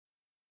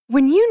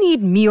When you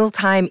need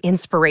mealtime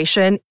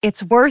inspiration,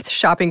 it's worth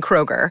shopping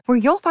Kroger, where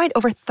you'll find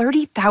over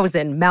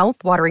 30,000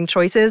 mouth-watering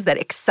choices that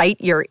excite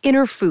your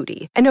inner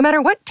foodie. And no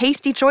matter what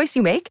tasty choice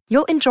you make,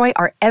 you'll enjoy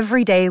our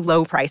everyday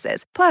low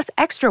prices, plus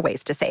extra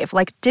ways to save,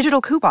 like digital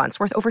coupons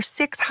worth over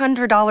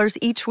 $600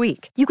 each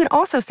week. You can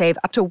also save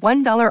up to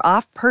 $1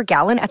 off per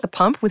gallon at the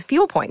pump with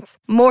fuel points.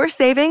 More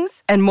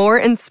savings and more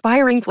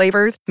inspiring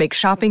flavors make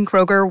shopping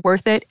Kroger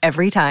worth it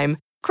every time.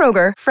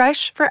 Kroger,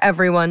 fresh for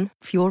everyone.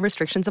 Fuel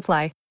restrictions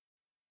apply.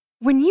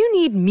 When you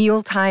need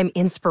mealtime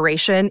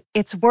inspiration,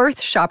 it's worth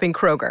shopping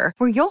Kroger,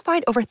 where you'll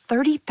find over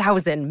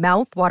 30,000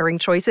 mouth-watering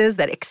choices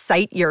that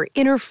excite your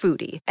inner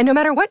foodie. And no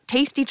matter what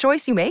tasty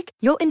choice you make,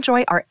 you'll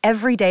enjoy our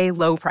everyday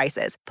low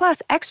prices,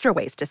 plus extra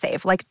ways to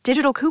save, like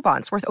digital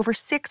coupons worth over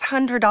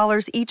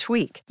 $600 each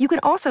week. You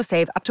can also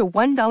save up to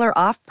 $1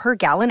 off per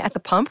gallon at the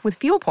pump with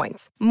fuel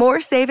points.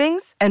 More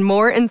savings and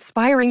more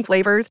inspiring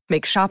flavors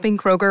make shopping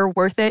Kroger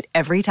worth it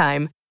every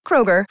time.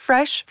 Kroger,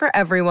 fresh for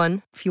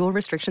everyone. Fuel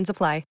restrictions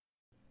apply.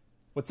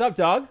 What's up,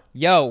 dog?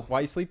 Yo. Why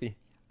are you sleepy?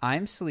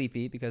 I'm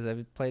sleepy because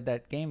I've played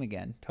that game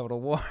again, Total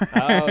War.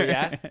 Oh,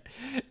 yeah?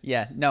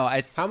 Yeah, no,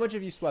 it's... How much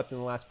have you slept in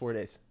the last 4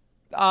 days?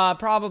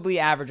 Probably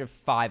average of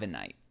 5 a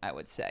night, I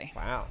would say.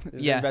 Wow.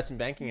 Those Yeah. are investment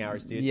banking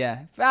hours, dude.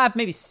 Yeah,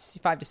 maybe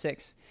 5 to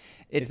 6.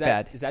 It's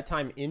bad. Is that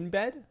time in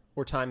bed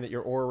or time that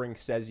your Oura Ring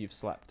says you've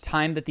slept?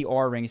 Time that the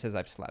Oura Ring says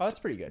I've slept. Oh, that's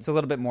pretty good. It's a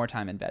little bit more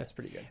time in bed. That's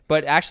pretty good.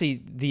 But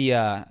actually,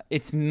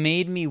 it's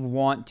made me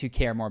want to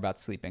care more about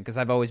sleeping because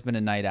I've always been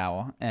a night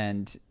owl,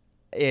 and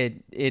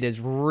it has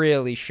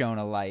really shown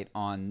a light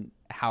on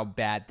how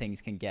bad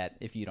things can get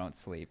if you don't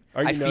sleep.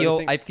 I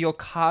feel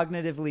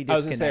cognitively disconnected. I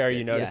was going to say, are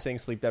you noticing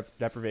sleep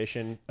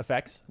deprivation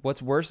effects?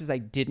 What's worse is I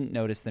didn't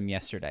notice them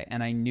yesterday,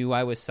 and I knew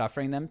I was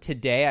suffering them.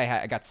 Today,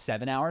 I got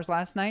 7 hours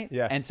last night,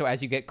 and so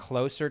as you get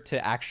closer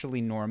to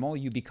actually normal,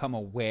 you become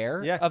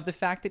aware of the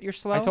fact that you're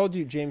slow. I told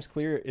you James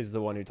Clear is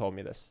the one who told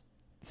me this.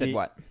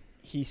 What?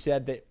 He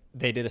said that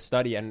they did a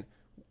study, and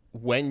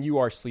when you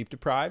are sleep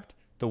deprived,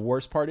 the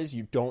worst part is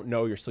you don't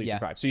know you're sleep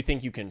deprived. So you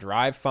think you can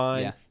drive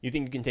fine, you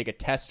think you can take a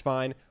test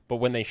fine, but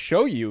when they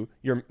show you,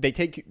 they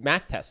take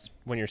math tests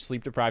when you're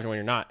sleep deprived and when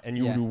you're not, and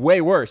you do way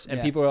worse.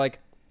 And people are like,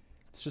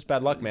 "It's just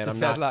bad luck, man.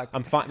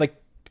 I'm fine." Like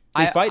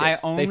I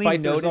only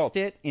noticed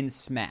it in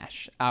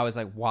Smash. I was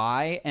like,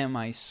 why am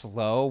I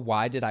slow?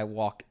 Why did I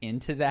walk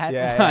into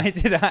that? Why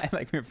did I,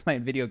 like, we were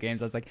playing video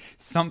games. I was like,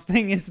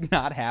 something is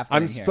not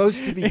happening I'm here.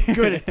 supposed to be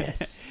good at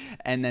this.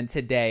 And then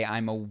today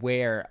I'm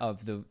aware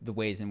of the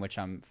ways in which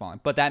I'm falling.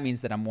 But that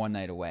means that I'm one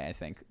night away, I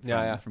think,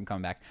 from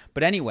coming back.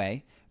 But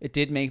anyway, it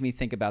did make me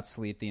think about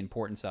sleep, the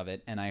importance of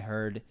it. And I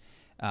heard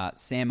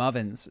Sam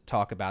Ovens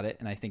talk about it,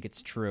 and I think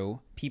it's true.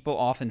 People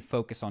often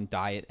focus on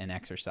diet and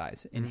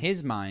exercise. In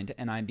his mind,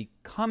 and I'm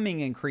becoming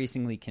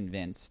increasingly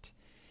convinced,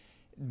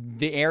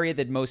 the area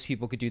that most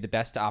people could do the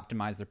best to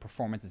optimize their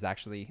performance is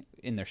actually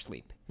in their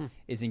sleep,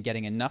 is in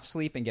getting enough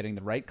sleep and getting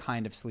the right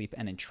kind of sleep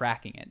and in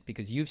tracking it,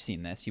 because you've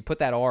seen this. You put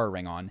that Oura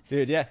Ring on.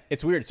 Dude, yeah.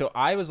 It's weird. So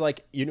I was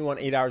like, you want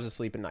 8 hours of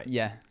sleep a night.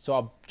 Yeah. So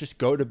I'll just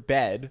go to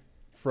bed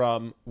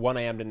from 1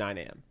 a.m. to 9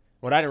 a.m.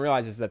 What I didn't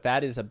realize is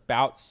that is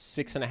about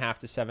 6.5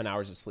 to 7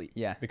 hours of sleep.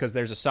 Yeah. Because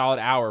there's a solid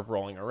hour of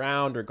rolling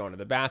around or going to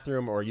the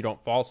bathroom, or you don't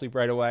fall asleep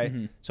right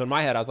away. So in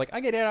my head, I was like, I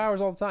get 8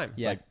 hours all the time.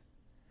 It's like,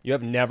 you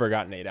have never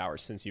gotten 8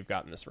 hours since you've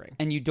gotten this ring.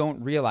 And you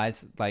don't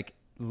realize, like,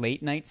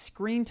 late night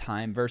screen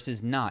time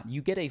versus not.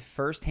 You get a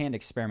firsthand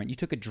experiment. You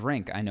took a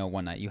drink, I know,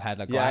 one night. You had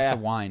a glass of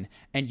wine,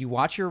 and you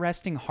watch your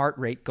resting heart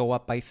rate go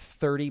up by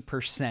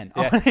 30%.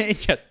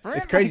 Yeah.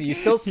 It's crazy. You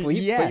still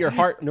sleep, but your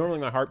heart, normally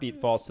my heartbeat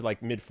falls to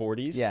like mid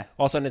 40s. Yeah.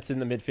 All of a sudden it's in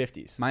the mid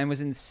 50s. Mine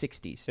was in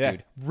 60s,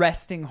 dude.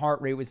 Resting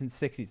heart rate was in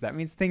 60s. That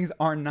means things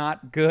are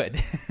not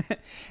good.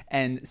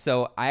 And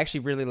so I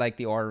actually really like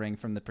the Oura Ring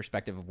from the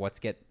perspective of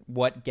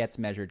what gets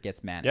measured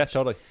gets managed. Yeah,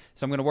 totally.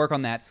 So I'm going to work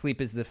on that.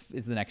 Sleep is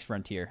the next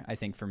frontier, I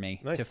think, for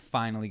me, nice. To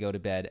finally go to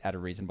bed at a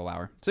reasonable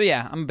hour. So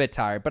yeah, I'm a bit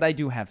tired, but I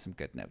do have some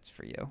good notes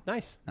for you.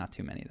 Nice. Not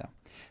too many, though.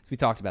 So we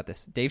talked about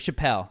this. Dave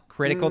Chappelle,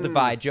 critical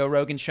divide. Joe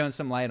Rogan shone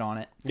some light on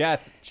it. Yeah,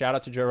 shout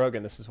out to Joe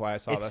Rogan. This is why I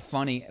saw this. It's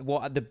funny.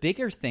 Well, the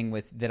bigger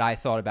thing that I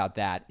thought about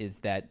that is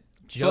that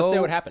Joe... So let's say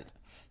what happened.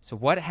 So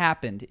what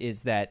happened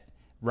is that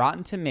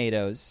Rotten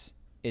Tomatoes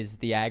is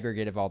the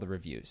aggregate of all the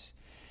reviews.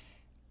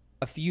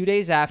 A few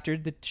days after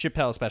the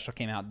Chappelle special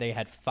came out, they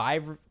had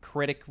 5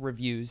 critic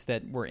reviews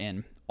that were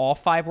in. All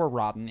 5 were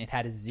rotten. It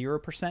had a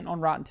 0%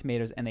 on Rotten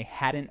Tomatoes, and they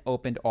hadn't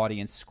opened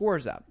audience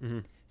scores up.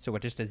 So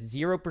it just a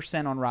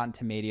 0% on Rotten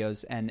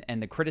Tomatoes, and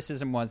the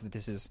criticism was that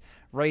this is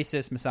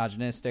racist,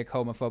 misogynistic,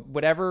 homophobic,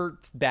 whatever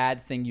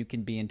bad thing you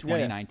can be in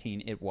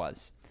 2019, it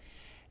was.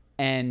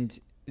 And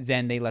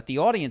then they let the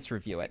audience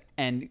review it,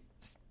 and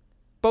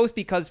both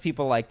because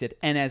people liked it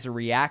and as a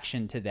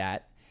reaction to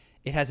that,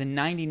 it has a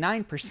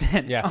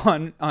 99%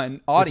 on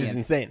audience. Which is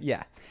insane.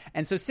 Yeah.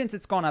 And so since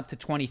it's gone up to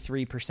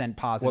 23%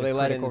 positive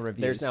critical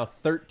reviews. There's now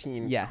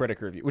 13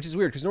 critic reviews, which is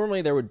weird because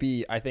normally there would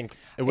be, I think,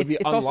 it would be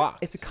unlocked. Also,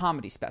 it's a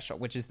comedy special,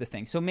 which is the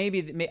thing. So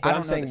maybe but I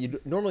don't know.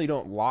 Normally you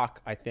don't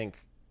lock, I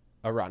think,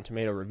 a Rotten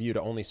Tomato review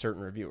to only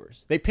certain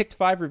reviewers. They picked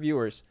 5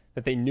 reviewers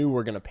that they knew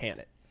were going to pan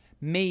it.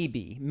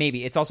 Maybe.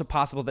 It's also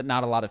possible that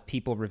not a lot of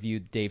people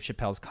reviewed Dave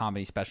Chappelle's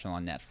comedy special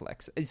on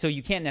Netflix. So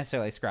you can't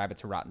necessarily ascribe it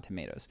to Rotten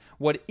Tomatoes.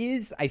 What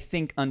is, I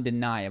think,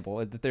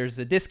 undeniable is that there's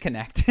a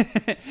disconnect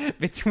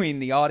between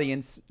the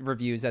audience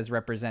reviews as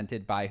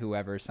represented by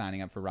whoever is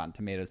signing up for Rotten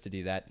Tomatoes to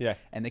do that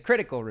and the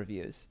critical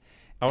reviews.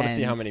 I want to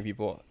see how many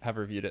people have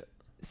reviewed it.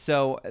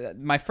 So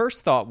my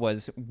first thought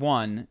was,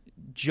 one,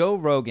 Joe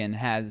Rogan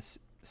has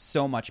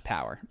so much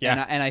power.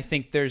 Yeah. And I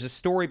think there's a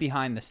story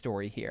behind the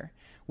story here,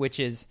 which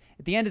is,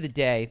 at the end of the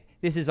day,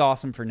 this is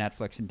awesome for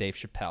Netflix and Dave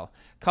Chappelle.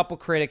 A couple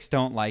critics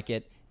don't like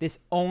it. This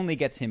only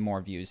gets him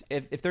more views.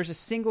 If there's a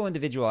single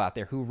individual out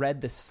there who read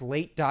the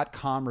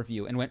Slate.com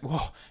review and went,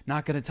 whoa,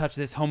 not going to touch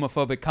this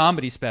homophobic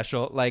comedy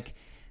special, like,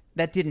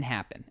 that didn't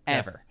happen,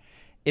 ever.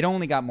 It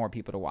only got more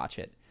people to watch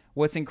it.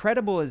 What's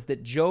incredible is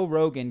that Joe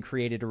Rogan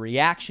created a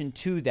reaction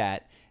to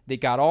that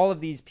got all of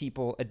these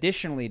people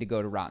additionally to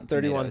go to Rotten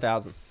Tomatoes.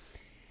 31,000.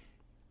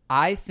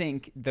 I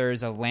think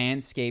there's a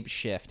landscape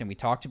shift, and we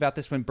talked about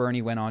this when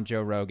Bernie went on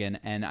Joe Rogan,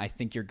 and I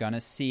think you're going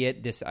to see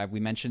it. We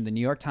mentioned the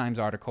New York Times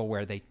article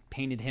where they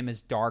painted him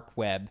as dark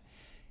web.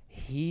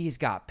 He's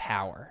got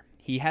power.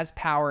 He has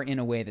power in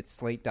a way that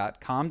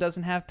Slate.com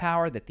doesn't have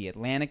power, that The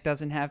Atlantic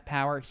doesn't have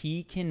power.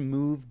 He can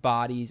move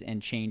bodies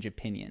and change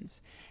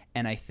opinions.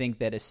 And I think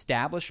that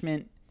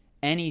establishment,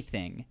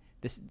 anything,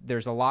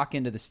 there's a lock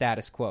into the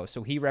status quo.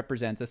 So he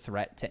represents a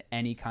threat to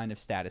any kind of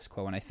status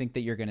quo. And I think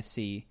that you're going to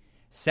see,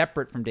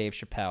 separate from Dave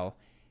Chappelle,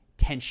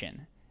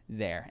 tension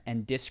there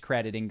and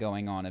discrediting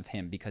going on of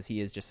him because he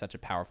is just such a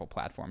powerful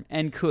platform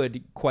and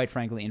could, quite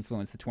frankly,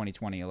 influence the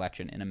 2020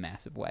 election in a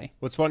massive way.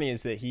 What's funny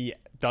is that he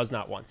does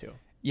not want to.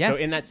 Yeah. So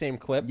in that same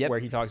clip where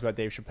he talks about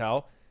Dave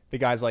Chappelle, the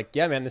guy's like,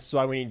 yeah, man, this is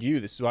why we need you.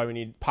 This is why we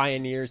need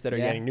pioneers that are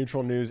getting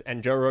neutral news.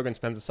 And Joe Rogan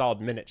spends a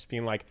solid minute just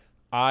being like,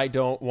 I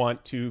don't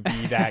want to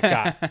be that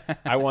guy.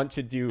 I want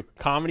to do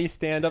comedy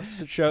stand-up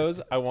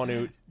shows. I want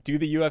to do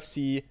the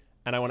UFC.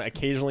 And I want to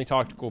occasionally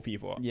talk to cool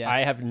people. Yeah. I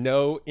have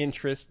no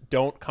interest.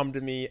 Don't come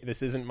to me.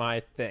 This isn't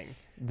my thing.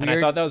 And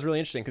I thought that was really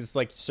interesting because it's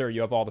like, sir,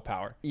 you have all the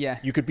power. Yeah.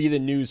 You could be the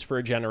news for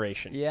a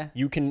generation. Yeah.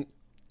 You can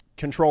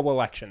control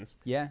elections.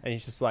 Yeah. And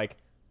he's just like,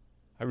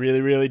 I really,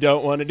 really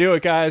don't want to do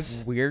it,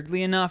 guys.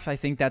 Weirdly enough, I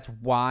think that's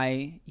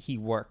why he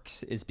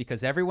works, is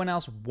because everyone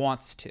else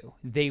wants to.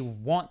 They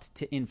want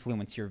to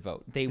influence your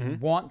vote. They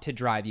want to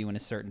drive you in a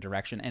certain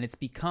direction. And it's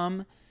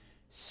become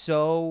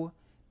so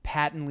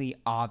patently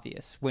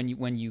obvious when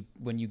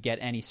you get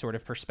any sort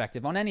of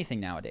perspective on anything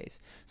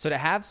nowadays. So to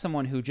have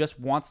someone who just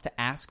wants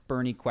to ask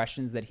Bernie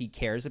questions that he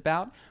cares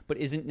about, but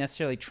isn't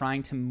necessarily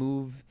trying to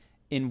move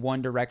in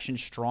one direction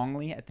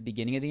strongly at the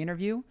beginning of the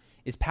interview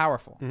is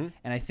powerful. And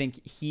I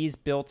think he's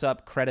built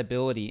up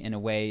credibility in a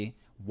way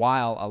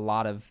while a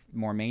lot of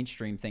more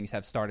mainstream things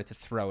have started to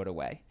throw it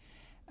away.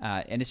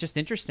 And it's just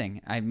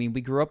interesting. I mean, we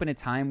grew up in a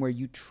time where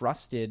you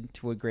trusted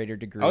to a greater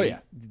degree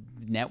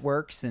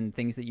networks and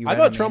things that you I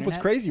thought Trump was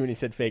crazy when he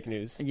said fake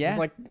news. Yeah. I was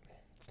like,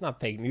 it's not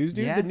fake news,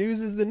 dude. The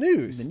news is the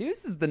news. The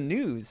news is the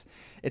news.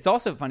 It's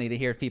also funny to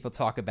hear people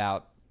talk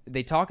about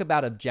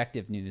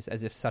objective news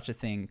as if such a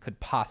thing could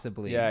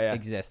possibly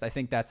exist. I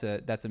think that's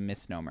a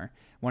misnomer.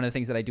 One of the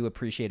things that I do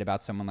appreciate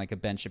about someone like a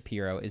Ben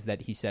Shapiro is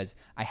that he says,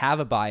 I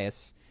have a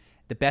bias.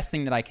 The best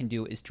thing that I can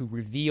do is to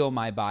reveal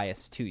my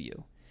bias to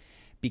you.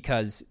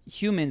 Because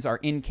humans are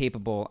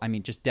incapable, I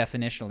mean, just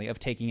definitionally, of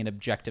taking an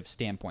objective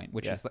standpoint,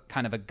 which is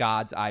kind of a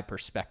God's eye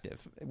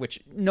perspective, which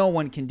no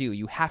one can do.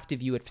 You have to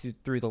view it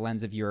through the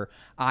lens of your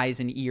eyes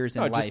and ears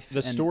and life. Just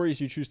the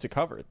stories you choose to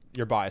cover,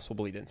 your bias will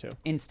bleed into.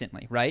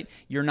 Instantly, right?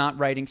 You're not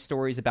writing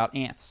stories about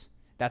ants.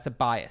 That's a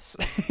bias.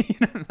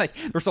 Like,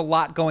 there's a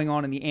lot going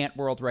on in the ant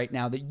world right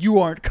now that you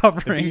aren't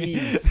covering. The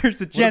bees. There's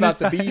a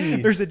genocide. What about the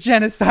bees? There's a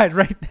genocide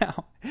right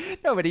now.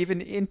 No, but even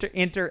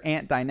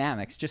inter-ant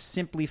dynamics, just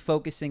simply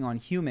focusing on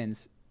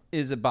humans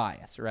is a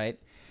bias, right?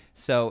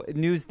 So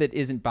news that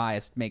isn't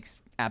biased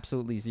makes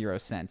absolutely zero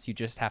sense. You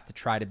just have to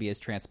try to be as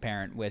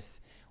transparent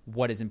with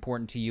what is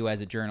important to you as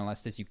a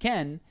journalist as you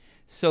can,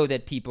 so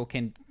that people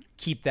can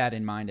keep that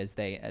in mind as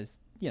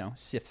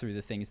sift through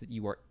the things that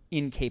you are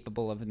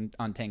incapable of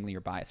untangling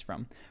your bias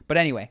from. But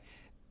anyway,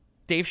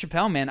 Dave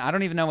Chappelle, man, I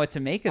don't even know what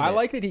to make of it. I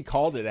like that he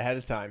called it ahead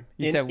of time.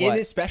 In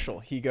his special,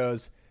 he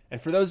goes,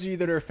 and for those of you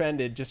that are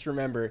offended, just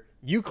remember,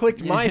 you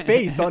clicked my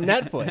face on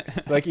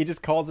Netflix. Like, he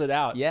just calls it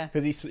out. Yeah.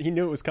 Because he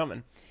knew it was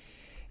coming.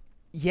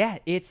 Yeah,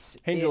 it's...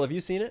 Angel, have you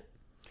seen it?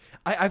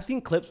 I've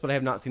seen clips, but I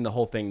have not seen the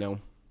whole thing, no.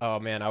 Oh,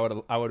 man, I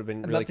would have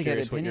been really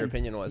curious what your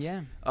opinion was.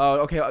 Yeah.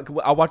 Okay,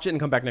 I'll watch it and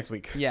come back next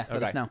week. Yeah,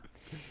 let us know.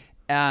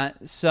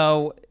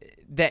 So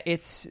that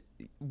it's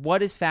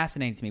what is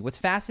fascinating to me. What's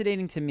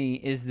fascinating to me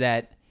is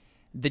that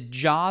the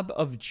job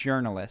of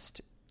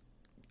journalist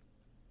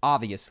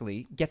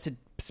obviously gets a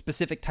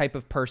specific type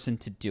of person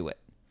to do it,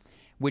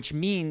 which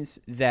means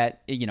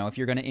that, if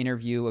you're going to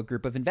interview a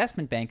group of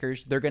investment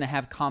bankers, they're going to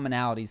have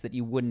commonalities that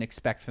you wouldn't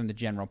expect from the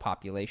general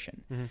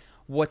population. Mm-hmm.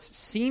 What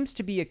seems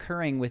to be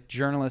occurring with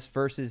journalists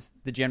versus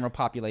the general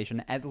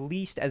population, at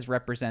least as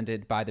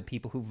represented by the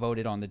people who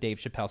voted on the Dave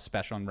Chappelle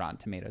special on Rotten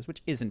Tomatoes,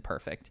 which isn't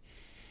perfect,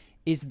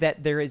 is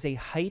that there is a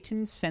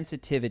heightened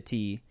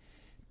sensitivity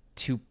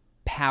to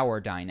power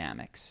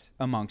dynamics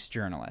amongst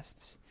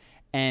journalists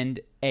and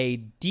a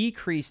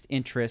decreased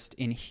interest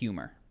in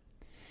humor.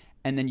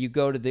 And then you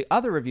go to the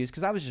other reviews,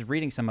 because I was just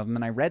reading some of them,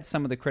 and I read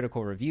some of the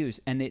critical reviews,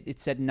 and it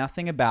said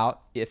nothing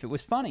about if it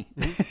was funny.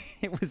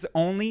 It was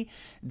only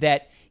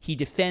that he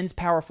defends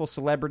powerful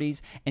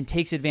celebrities and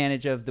takes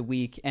advantage of the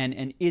weak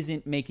and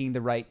isn't making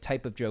the right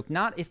type of joke.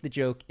 Not if the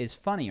joke is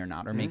funny or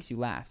not, or makes you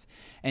laugh.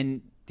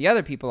 And the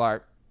other people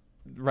are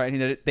writing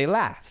that they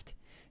laughed.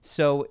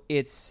 So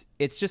it's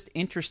just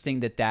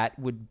interesting that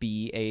would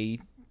be a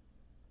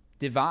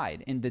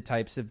divide in the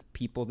types of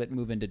people that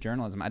move into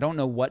journalism. I don't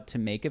know what to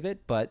make of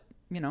it, but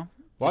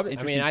well,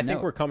 I mean, I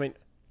think we're coming.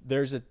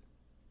 There's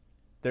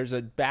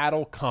a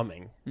battle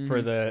coming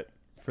for the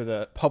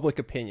public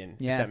opinion.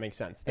 If that makes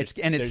sense. It's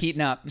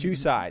heating up. Two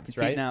sides,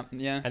 right? Heating up,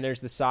 yeah. And there's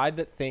the side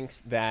that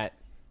thinks that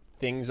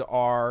things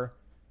are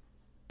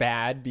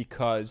bad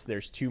because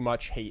there's too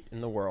much hate in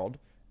the world,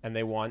 and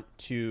they want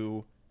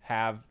to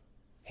have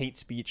hate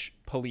speech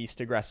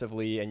policed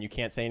aggressively, and you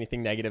can't say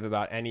anything negative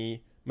about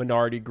any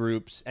minority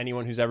groups,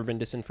 anyone who's ever been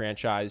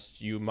disenfranchised.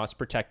 You must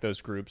protect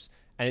those groups.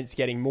 And it's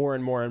getting more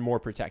and more and more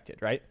protected,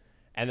 right?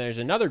 And there's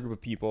another group of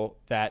people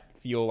that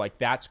feel like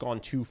that's gone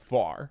too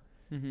far,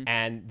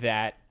 and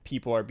that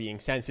people are being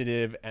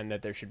sensitive, and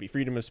that there should be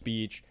freedom of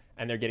speech,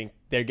 and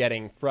they're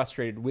getting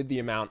frustrated with the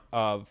amount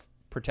of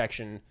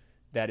protection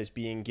that is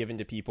being given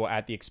to people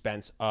at the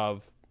expense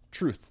of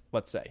truth,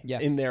 let's say,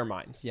 in their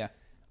minds. Yeah.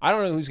 I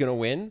don't know who's going to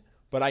win,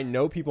 but I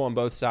know people on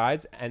both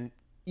sides, and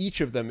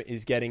each of them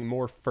is getting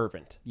more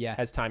fervent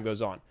as time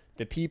goes on.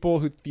 The people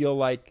who feel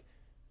like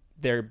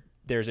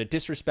there's a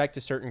disrespect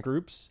to certain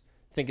groups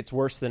think it's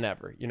worse than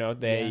ever.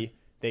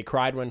 They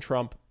cried when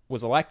Trump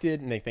was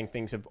elected, and they think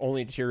things have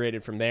only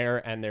deteriorated from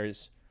there. And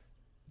there's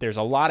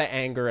a lot of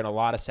anger and a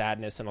lot of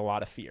sadness and a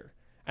lot of fear.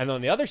 And then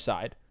on the other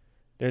side,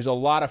 there's a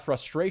lot of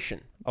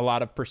frustration, a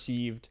lot of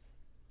perceived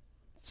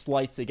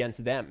slights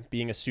against them,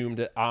 being assumed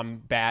that I'm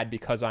bad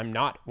because I'm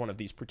not one of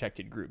these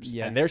protected groups.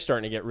 Yeah. And they're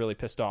starting to get really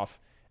pissed off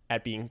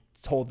at being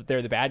told that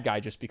they're the bad guy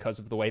just because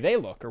of the way they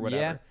look or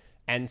whatever. Yeah.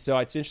 And so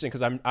it's interesting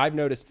because I've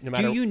noticed no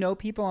matter... Do you know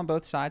people on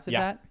both sides of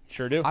that?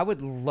 Sure do. I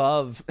would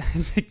love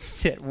to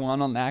sit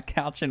one on that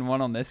couch and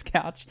one on this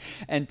couch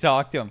and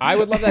talk to them. I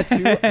would love that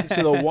too.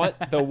 So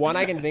the one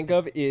I can think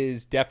of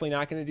is definitely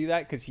not going to do that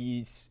because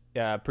he's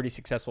a pretty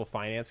successful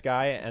finance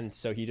guy, and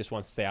so he just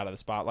wants to stay out of the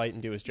spotlight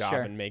and do his job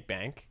and make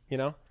bank,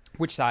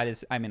 Which side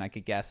is... I mean, I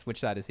could guess.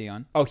 Which side is he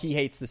on? Oh, he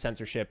hates the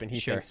censorship, and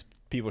he thinks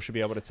people should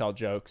be able to tell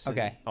jokes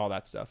and all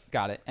that stuff.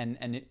 Got it.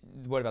 And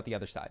what about the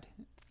other side?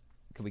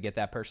 Could we get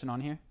that person on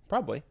here?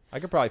 Probably.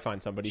 I could probably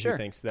find somebody who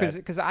thinks that.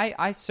 Because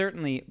I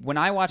certainly, when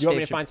I watch You want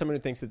me to find someone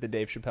who thinks that the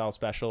Dave Chappelle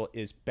special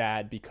is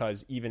bad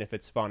because even if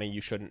it's funny,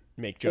 you shouldn't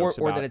make jokes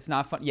about it. Or that it's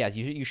not fun. Yes,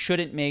 you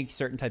shouldn't make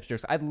certain types of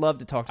jokes. I'd love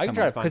to talk to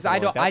someone. Because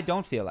I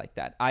don't feel like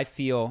that. I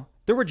feel,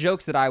 there were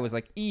jokes that I was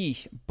like,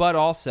 eesh, but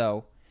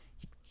also,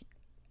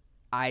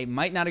 I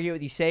might not agree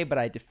with what you say, but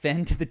I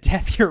defend to the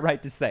death your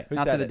right to say.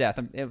 Not to the death.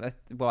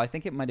 Well, I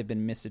think it might have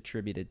been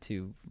misattributed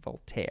to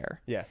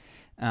Voltaire. Yeah.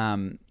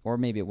 Or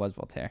maybe it was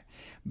Voltaire.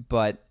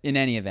 But in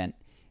any event,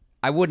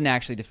 I wouldn't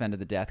actually defend to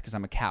the death because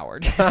I'm a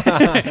coward.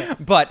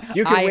 But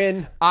you can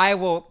win. I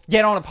will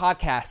get on a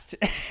podcast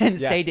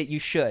and say that you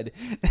should.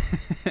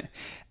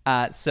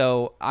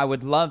 So I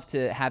would love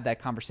to have that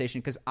conversation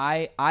because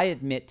I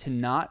admit to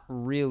not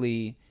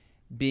really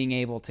being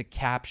able to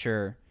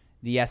capture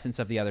the essence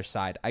of the other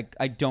side.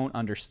 I don't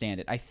understand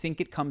it. I think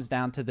it comes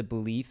down to the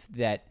belief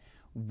that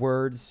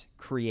words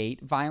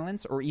create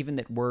violence or even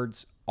that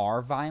words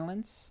are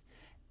violence.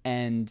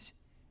 And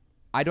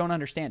I don't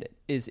understand it,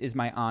 is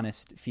my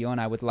honest feel, and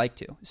I would like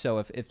to. So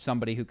if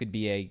somebody who could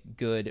be a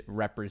good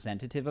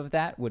representative of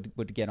that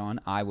would get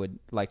on, I would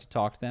like to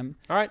talk to them.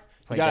 All right.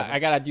 I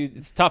got to do –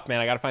 it's tough, man.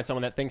 I got to find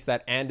someone that thinks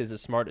that and is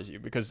as smart as you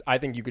because I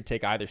think you could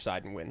take either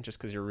side and win just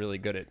because you're really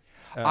good at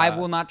I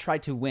will not try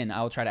to win.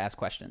 I will try to ask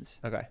questions.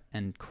 Okay.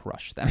 And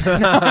crush them.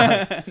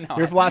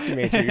 You're a philosophy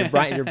major.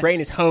 Your brain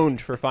is honed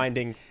for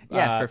finding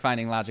for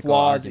finding logical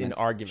flaws arguments.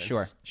 in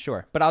arguments.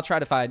 Sure. But I'll try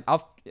to find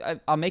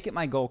I'll make it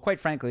my goal, quite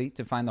frankly,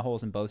 to find the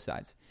holes in both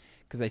sides.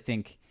 Because I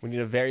think we need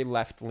a very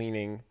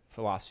left-leaning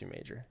philosophy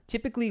major.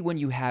 Typically, when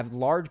you have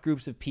large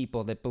groups of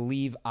people that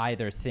believe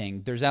either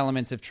thing, there's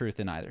elements of truth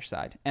in either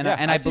side. And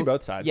I see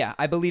both sides. Yeah,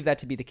 I believe that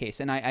to be the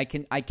case. And I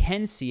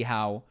can see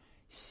how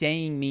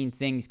saying mean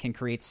things can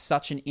create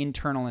such an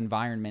internal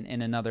environment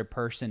in another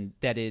person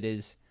that it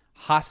is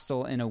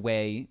hostile in a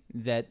way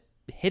that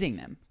hitting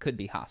them could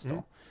be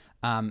hostile.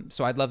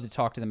 So I'd love to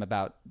talk to them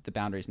about the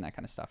boundaries and that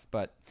kind of stuff.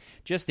 But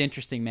just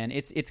interesting, man.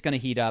 It's going to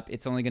heat up.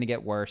 It's only going to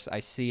get worse. I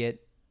see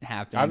it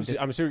happening.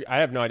 I'm sure. I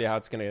have no idea how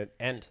it's going to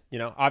end.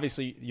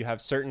 Obviously you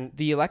have certain.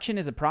 The election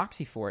is a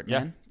proxy for it,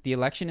 man. The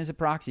election is a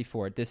proxy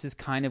for it. This is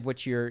kind of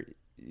what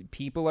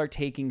people are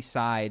taking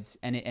sides,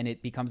 and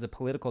it becomes a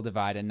political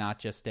divide and not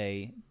just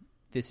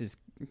this is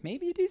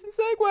maybe a decent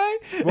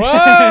segue.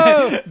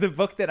 Whoa! The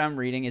book that I'm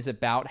reading is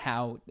about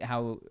how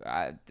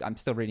I'm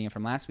still reading it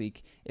from last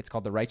week. It's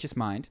called The Righteous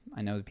Mind.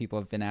 I know that people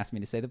have been asking me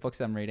to say the books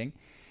I'm reading.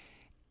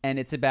 And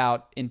it's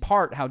about, in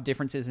part, how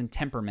differences in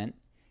temperament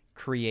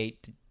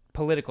create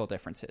political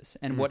differences.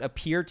 And what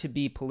appear to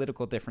be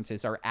political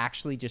differences are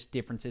actually just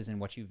differences in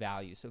what you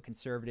value. So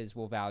conservatives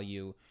will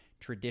value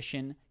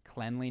tradition,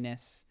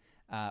 cleanliness,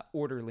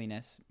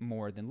 orderliness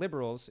more than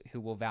liberals, who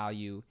will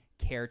value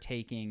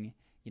caretaking,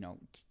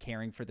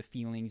 caring for the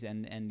feelings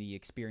and the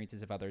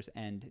experiences of others.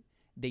 And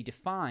they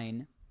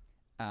define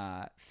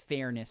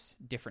fairness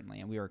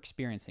differently, and we are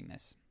experiencing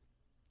this.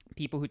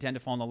 People who tend to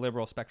fall on the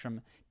liberal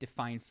spectrum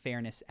define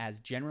fairness as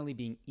generally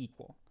being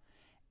equal.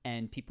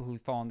 And people who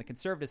fall on the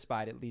conservative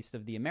side, at least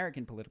of the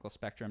American political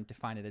spectrum,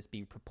 define it as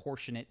being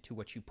proportionate to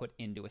what you put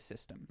into a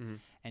system.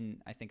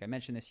 And I think I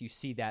mentioned this. You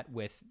see that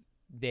with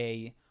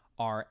they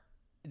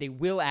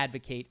will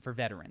advocate for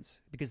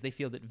veterans because they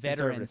feel that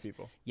veterans,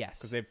 people, yes,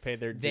 because they've paid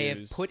their dues,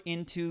 they've put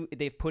into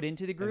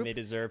the group,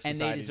 and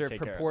they deserve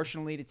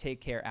proportionally to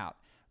take care out.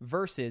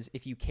 Versus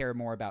if you care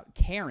more about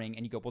caring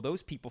and you go, well,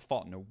 those people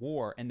fought in a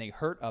war and they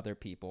hurt other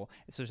people,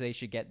 so they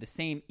should get the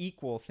same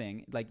equal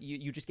thing. Like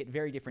you just get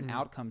very different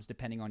outcomes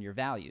depending on your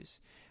values,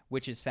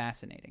 which is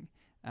fascinating.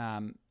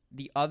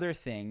 The other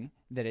thing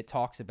that it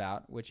talks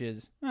about, which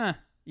is,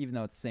 even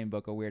though it's the same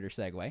book, a weirder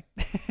segue,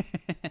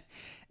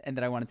 and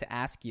that I wanted to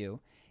ask you,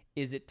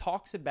 is it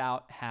talks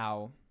about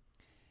how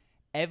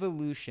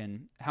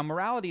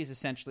morality is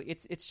essentially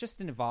it's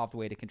just an evolved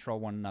way to control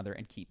one another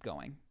and keep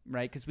going,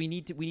 right? Because we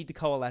need to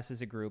coalesce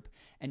as a group,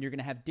 and you're going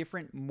to have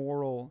different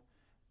moral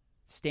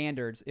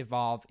standards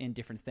evolve in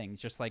different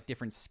things, just like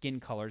different skin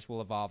colors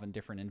will evolve in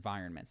different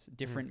environments.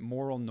 Different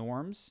moral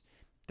norms,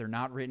 they're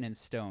not written in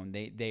stone.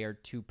 They are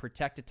to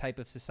protect a type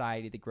of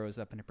society that grows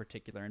up in a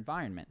particular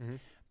environment.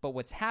 But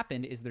what's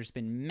happened is there's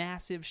been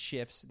massive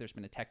shifts. There's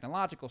been a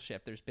technological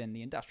shift. There's been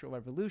the Industrial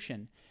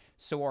Revolution.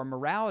 So our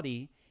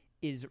morality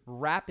is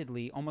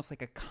rapidly, almost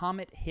like a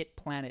comet hit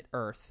planet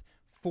Earth,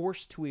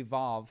 forced to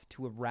evolve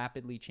to a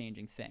rapidly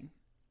changing thing.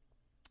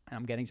 And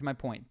I'm getting to my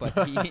point,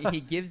 but he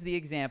gives the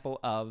example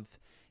of,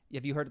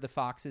 have you heard of the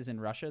foxes in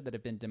Russia that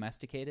have been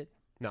domesticated?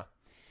 No.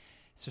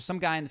 So some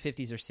guy in the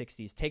 50s or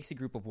 60s takes a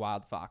group of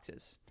wild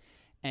foxes,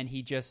 and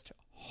he just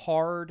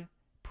hard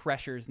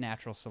pressures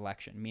natural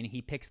selection, meaning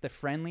he picks the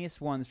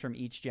friendliest ones from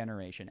each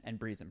generation and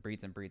breeds them.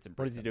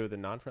 What does he do with the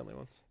non-friendly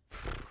ones?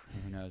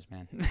 Who knows,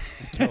 man?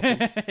 Just kills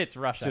them. It's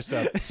Russia. Just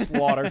a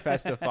slaughter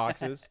fest of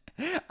foxes.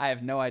 I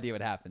have no idea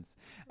what happens.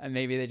 And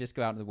maybe they just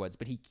go out in the woods.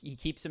 But he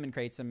keeps them and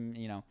creates them,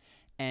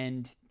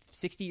 and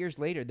 60 years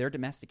later, they're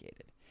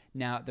domesticated.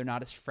 Now, they're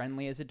not as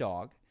friendly as a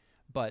dog,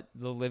 but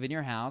they'll live in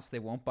your house. They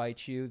won't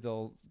bite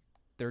you.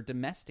 They're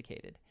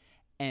domesticated.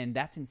 And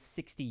that's in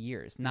 60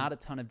 years, not a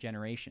ton of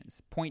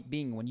generations. Point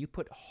being, when you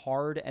put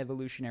hard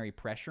evolutionary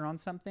pressure on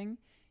something,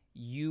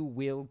 you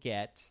will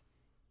get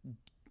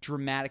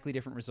dramatically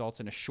different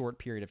results in a short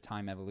period of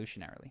time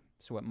evolutionarily.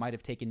 So what might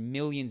have taken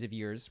millions of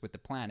years with the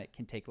planet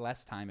can take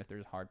less time if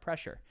there's hard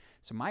pressure.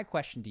 So my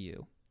question to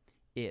you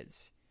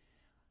is,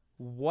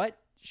 what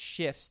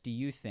shifts do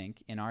you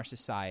think in our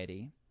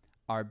society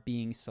are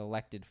being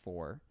selected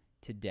for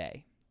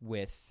today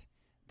with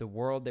the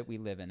world that we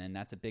live in? And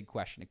that's a big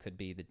question. It could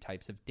be the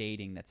types of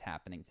dating that's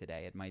happening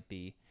today. It might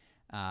be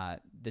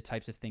the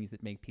types of things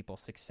that make people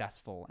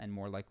successful and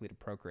more likely to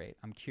procreate.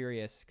 I'm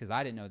curious, because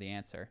I didn't know the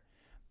answer,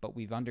 but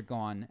we've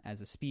undergone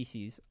as a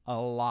species a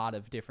lot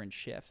of different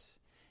shifts.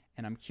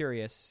 And I'm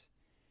curious,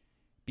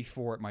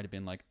 before it might have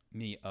been like,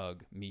 me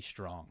ugh, me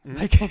strong.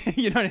 Like,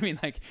 you know what I mean?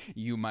 Like,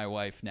 you my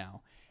wife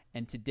now.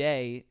 And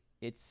today,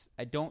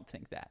 I don't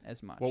think that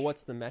as much. Well,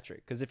 what's the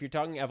metric? Because if you're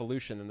talking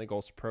evolution, then the goal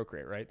is to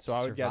procreate, right? So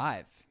I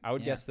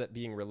would guess that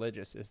being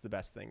religious is the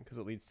best thing because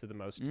it leads to the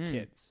most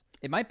kids.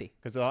 It might be.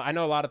 Because I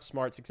know a lot of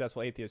smart,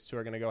 successful atheists who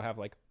are going to go have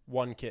like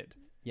one kid.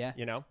 Yeah.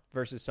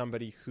 Versus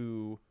somebody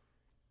who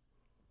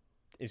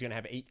is going to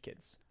have 8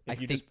 kids.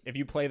 If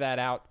you play that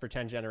out for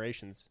 10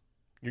 generations,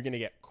 you're going to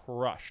get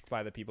crushed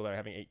by the people that are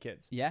having 8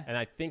 kids. Yeah. And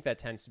I think that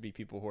tends to be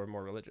people who are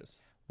more religious.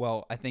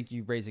 Well, I think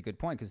you raise a good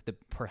point because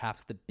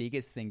perhaps the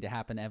biggest thing to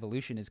happen in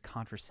evolution is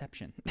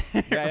contraception,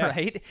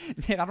 right?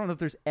 Man, I don't know if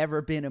there's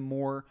ever been a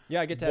more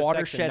I get to watershed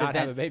have sex and not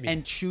event have a baby.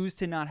 and choose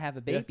to not have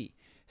a baby.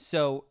 Yeah.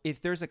 So if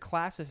there's a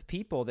class of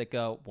people that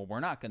go, well,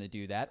 we're not going to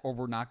do that, or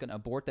we're not going to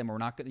abort them, or we're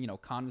not going to,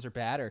 condoms are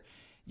bad, or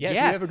if you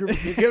have a group of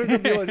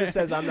people that just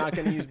says, I'm not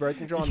going to use birth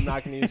control, I'm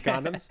not going to use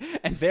condoms,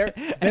 and they're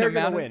going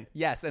to win.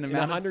 Yes, in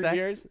 100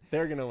 years,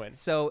 they're going to win.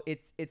 So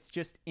it's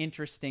just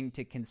interesting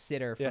to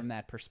consider from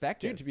that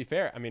perspective. Dude, to be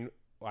fair, I mean,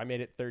 I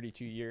made it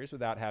 32 years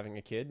without having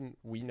a kid, and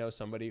we know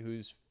somebody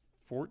who's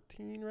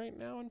 14 right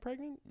now and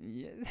pregnant.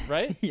 Yeah.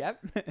 Right?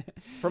 Yep.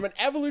 From an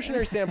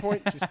evolutionary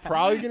standpoint, she's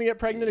probably going to get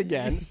pregnant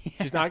again.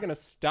 She's not going to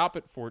stop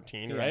at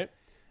 14, right?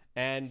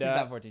 And she's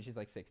not 14. She's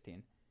like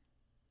 16.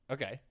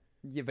 Okay.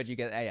 Yeah, but you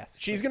get yes.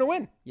 She's going to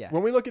win. Yeah.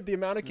 When we look at the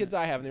amount of kids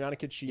I have and the amount of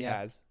kids she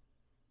has,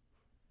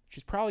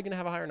 she's probably going to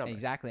have a higher number.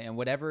 Exactly. And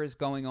whatever is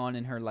going on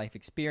in her life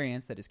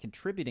experience that is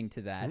contributing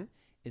to that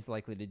is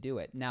likely to do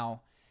it.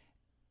 Now,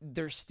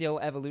 there's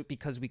still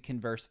because we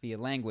converse via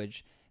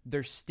language,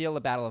 there's still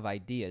a battle of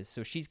ideas.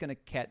 So she's going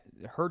to get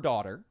her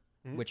daughter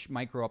which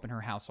might grow up in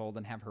her household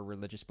and have her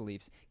religious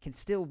beliefs, can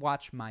still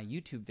watch my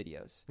YouTube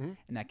videos,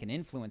 and that can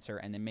influence her.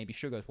 And then maybe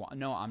she goes, well,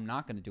 no, I'm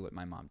not going to do what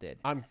my mom did.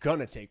 I'm going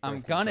to take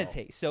birth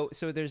control.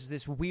 So there's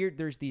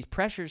there's these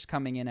pressures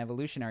coming in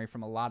evolutionary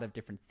from a lot of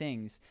different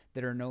things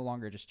that are no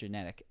longer just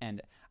genetic.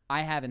 And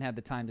I haven't had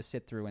the time to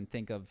sit through and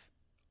think of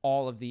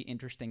all of the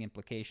interesting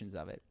implications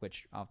of it,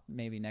 which I'll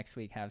maybe next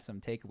week have some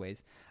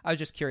takeaways. I was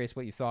just curious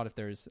what you thought.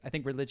 I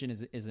think religion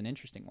is an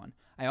interesting one.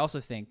 I also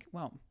think,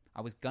 well,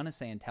 I was going to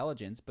say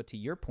intelligence, but to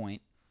your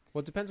point, well,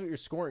 it depends what you're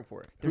scoring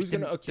for. There's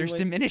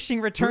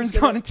diminishing returns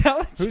on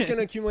intelligence. Who's going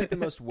to accumulate the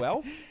most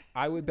wealth?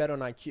 I would bet on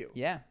IQ.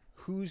 Yeah.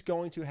 Who's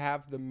going to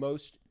have the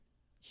most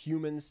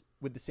humans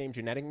with the same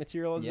genetic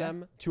material as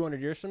them 200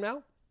 years from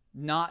now?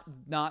 Not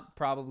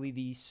probably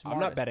the smartest. I'm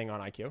not betting on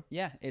IQ.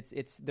 Yeah,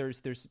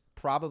 there's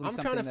probably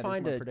something that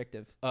is more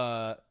predictive.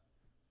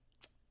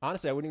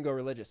 Honestly, I wouldn't go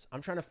religious.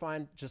 I'm trying to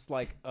find just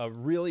like a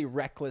really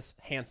reckless,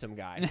 handsome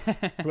guy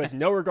who has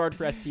no regard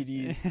for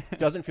STDs,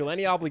 doesn't feel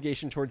any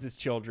obligation towards his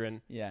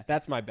children. Yeah.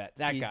 That's my bet.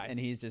 That guy. And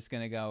he's just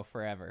going to go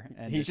forever.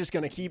 And he's just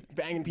going to keep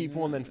banging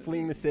people and then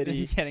fleeing the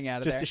city. Getting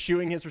out of just there. Just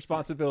eschewing his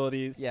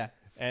responsibilities. Yeah.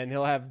 And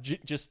he'll have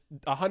just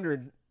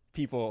 100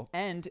 people.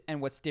 And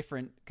what's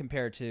different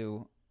compared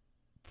to,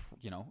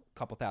 a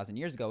couple thousand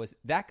years ago is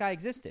that guy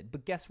existed.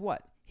 But guess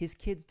what? His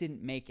kids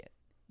didn't make it.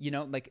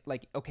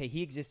 Okay,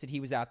 he existed, he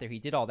was out there, he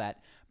did all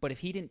that. But if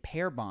he didn't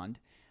pair bond,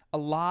 a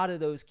lot of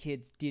those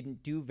kids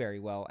didn't do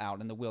very well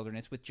out in the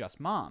wilderness with just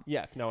mom.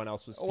 Yeah, if no one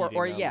else was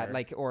feeding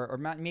them. Or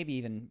maybe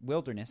even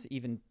wilderness,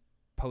 even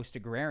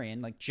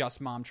post-agrarian, like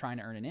just mom trying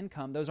to earn an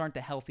income. Those aren't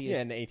the healthiest.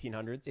 Yeah, in the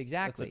 1800s.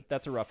 Exactly.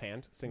 That's a rough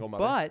hand, single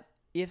mother. But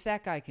if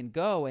that guy can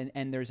go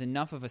and there's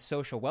enough of a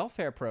social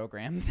welfare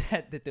program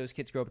that those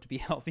kids grow up to be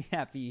healthy,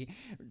 happy,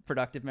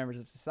 productive members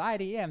of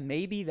society, yeah,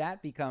 maybe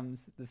that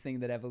becomes the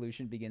thing that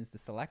evolution begins to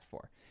select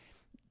for.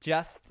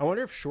 I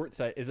wonder if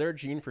is there a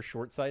gene for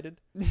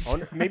short-sighted?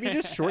 Maybe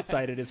just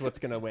short-sighted is what's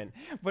going to win.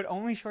 But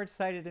only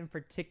short-sighted in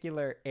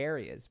particular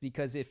areas,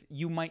 because if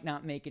you might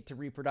not make it to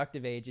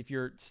reproductive age if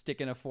you're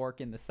sticking a fork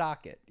in the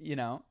socket, and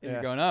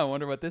you're going, oh, I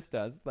wonder what this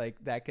does.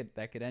 Like that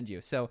could end you.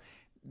 So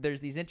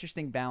there's these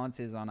interesting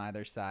balances on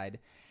either side.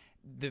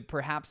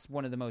 Perhaps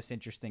one of the most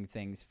interesting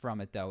things from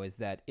it, though, is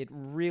that it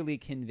really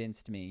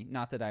convinced me,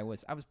 not that I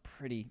was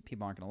pretty,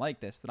 people aren't going to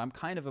like this, that I'm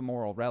kind of a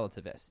moral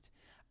relativist.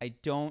 I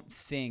don't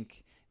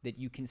think that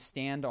you can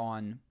stand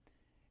on,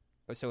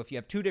 so if you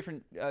have two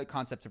different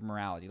concepts of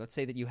morality, let's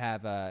say that you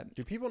have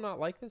do people not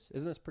like this?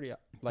 Isn't this pretty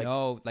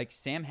no, like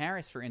Sam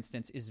Harris, for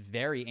instance, is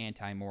very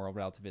anti-moral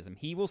relativism.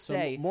 He will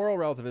say moral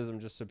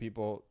relativism, just so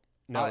people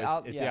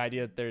know, is the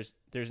idea that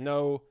there's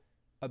no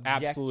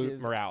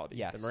absolute morality.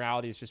 Yes. The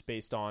morality is just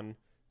based on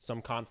some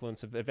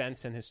confluence of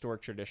events and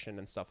historic tradition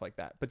and stuff like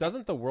that. But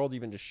doesn't the world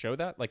even just show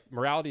that? Like,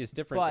 morality is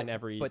different in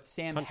every But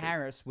Sam country.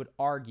 Harris would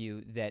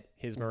argue that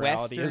his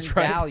morality Western is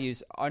right.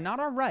 values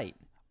are right,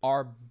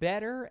 are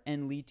better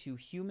and lead to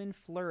human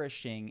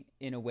flourishing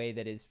in a way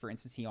that is, for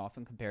instance, he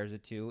often compares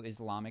it to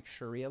Islamic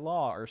Sharia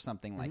law or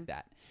something like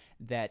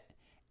that.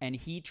 And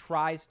he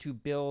tries to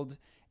build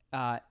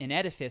an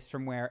edifice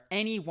from where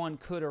anyone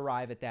could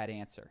arrive at that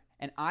answer.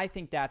 And I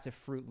think that's a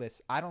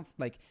fruitless,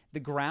 the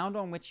ground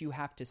on which you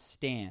have to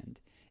stand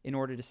in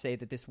order to say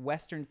that this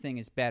Western thing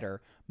is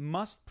better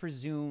must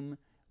presume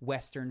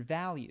Western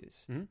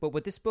values. But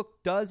what this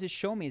book does is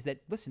show me is that,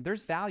 listen,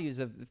 there's values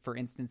of, for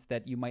instance,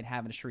 that you might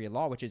have in a Sharia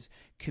law, which is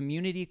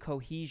community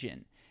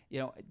cohesion,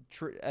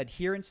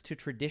 adherence to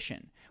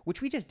tradition, which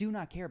we just do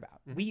not care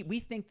about. We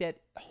think that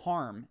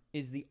harm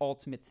is the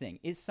ultimate thing.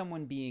 Is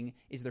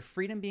their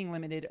freedom being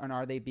limited, and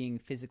are they being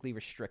physically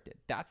restricted?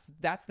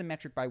 That's the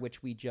metric by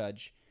which we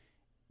judge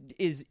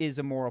is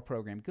a moral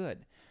program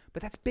good.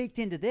 But that's baked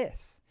into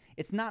this.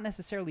 It's not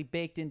necessarily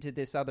baked into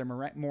this other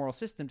moral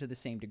system to the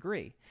same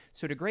degree.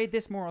 So to grade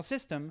this moral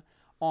system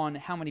on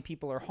how many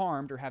people are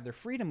harmed or have their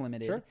freedom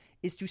limited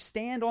is to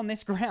stand on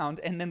this ground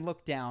and then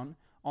look down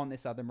on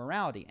this other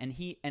morality.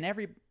 And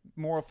every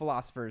moral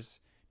philosopher's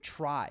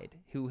tried,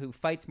 who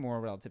fights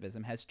moral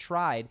relativism, has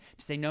tried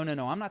to say, no,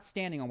 I'm not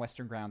standing on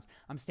Western grounds.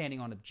 I'm standing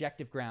on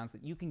objective grounds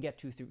that you can get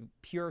to through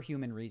pure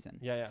human reason.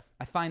 Yeah.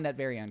 I find that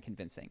very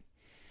unconvincing.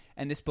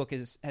 And this book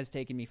has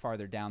taken me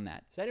farther down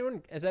that.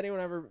 Has anyone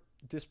ever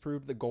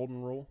disproved the golden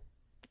rule?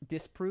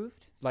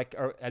 Disproved?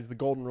 As the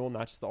golden rule,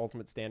 not just the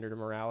ultimate standard of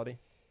morality?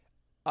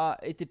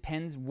 It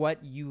depends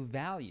what you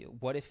value.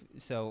 What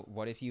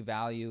if you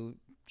value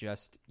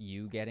just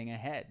you getting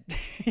ahead?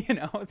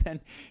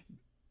 Then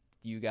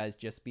you guys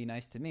just be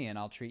nice to me and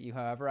I'll treat you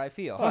however I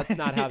feel. Well, that's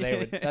not how they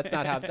would. That's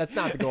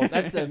not the goal.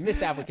 That's a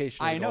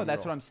misapplication. I know.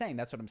 That's what I'm saying.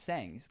 That's what I'm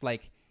saying. It's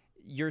like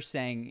you're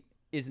saying,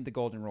 isn't the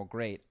golden rule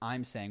great?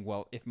 I'm saying,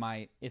 well, if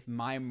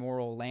my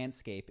moral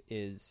landscape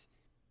is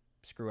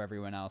screw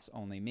everyone else,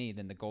 only me,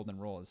 then the golden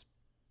rule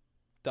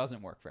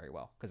doesn't work very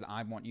well, because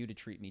I want you to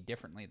treat me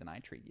differently than I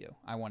treat you.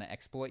 I want to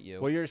exploit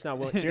you. Well, you're just not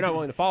willing. So you're not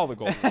willing to follow the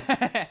golden rule.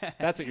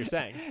 That's what you're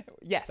saying.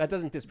 Yes. That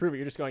doesn't disprove it.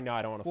 You're just going, no,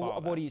 I don't want to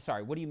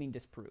follow. What do you mean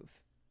disprove?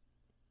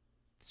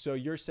 So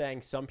you're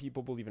saying some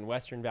people believe in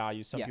Western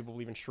values, some people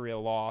believe in Sharia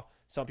law,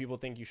 some people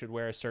think you should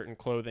wear a certain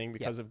clothing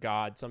because of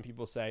God. Some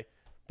people say,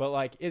 but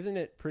like, isn't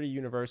it pretty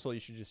universal? You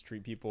should just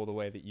treat people the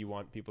way that you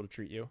want people to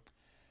treat you.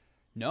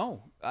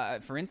 No.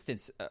 For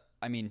instance,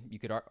 I mean, you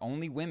could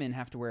only women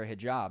have to wear a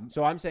hijab.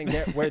 So I'm saying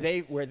where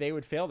they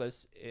would fail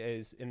this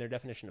is in their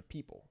definition of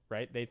people,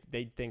 right?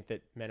 They think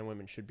that men and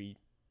women should be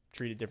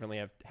treated differently.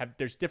 Have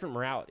there's different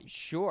morality.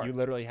 Sure. You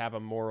literally have a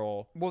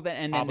moral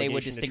then they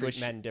would distinguish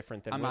to treat men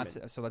different than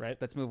women. So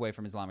let's move away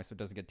from Islamic so it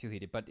doesn't get too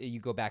heated. But you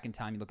go back in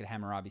time, you look at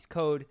Hammurabi's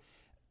Code,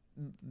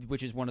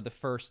 which is one of the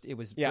first. It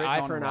was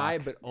eye for an eye,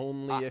 but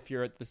only if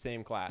you're at the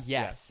same class.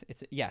 Yes,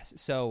 yes.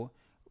 So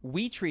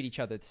we treat each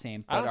other the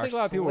same. But I don't think a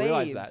lot of people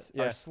realize that.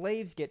 Yeah. Our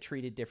slaves get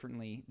treated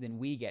differently than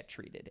we get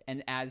treated,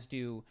 and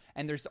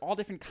there's all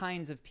different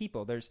kinds of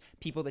people. There's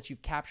people that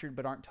you've captured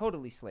but aren't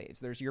totally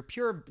slaves. There's your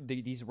pure.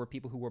 These were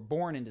people who were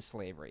born into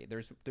slavery.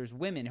 There's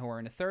women who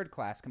are in a third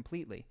class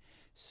completely.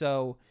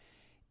 So.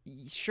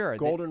 Sure.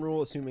 Golden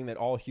rule, assuming that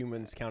all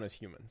humans count as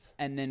humans.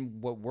 And then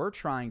what we're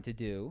trying to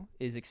do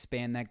is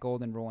expand that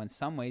golden rule in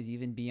some ways,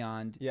 even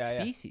beyond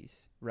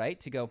species, right?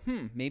 To go,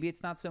 maybe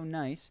it's not so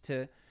nice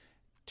to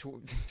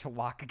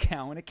lock a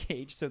cow in a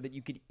cage so that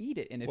you could eat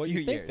it in a few years. Well,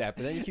 you think that,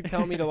 but then you keep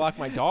telling me to lock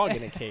my dog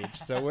in a cage.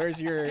 So where's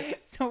your...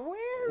 So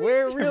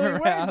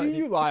where do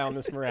you lie on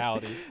this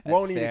morality?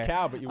 Won't eat a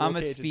cow, but you will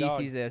cage a dog.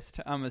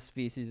 I'm a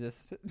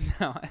speciesist.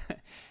 No.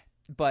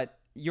 But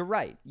you're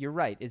right. You're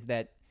right, is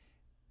that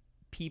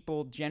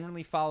people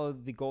generally follow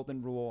the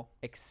golden rule,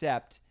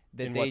 except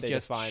that they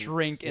just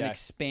shrink and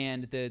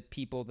expand the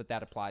people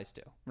that applies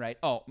to, right?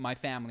 Oh, my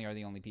family are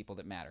the only people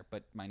that matter,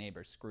 but my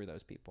neighbors, screw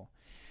those people.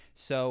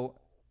 So,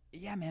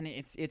 yeah, man,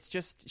 it's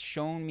just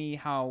shown me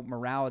how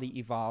morality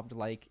evolved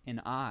like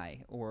an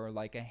eye or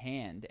like a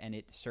hand, and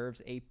it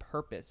serves a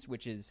purpose,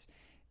 which is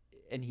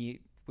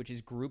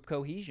group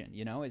cohesion,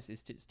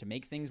 is to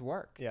make things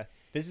work. Yeah.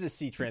 This is a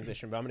C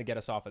transition, but I'm going to get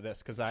us off of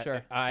this because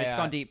it's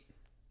gone deep.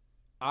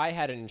 I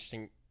had an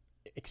interesting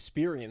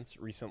experience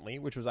recently,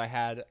 which was I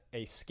had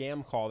a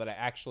scam call that I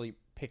actually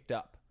picked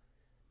up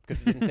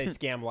because it didn't say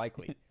scam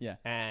likely. Yeah.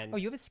 And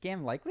you have a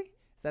scam likely?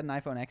 Is that an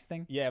iPhone X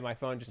thing? Yeah, my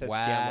phone just says scam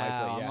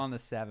likely. Yeah. I'm on the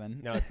 7.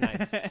 No, it's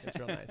nice. It's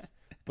real nice.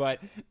 But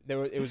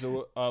it was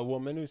a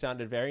woman who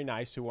sounded very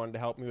nice who wanted to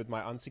help me with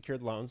my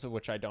unsecured loans, of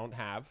which I don't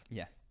have.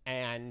 Yeah.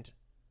 And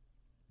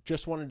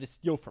just wanted to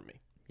steal from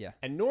me. Yeah.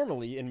 And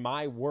normally in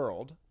my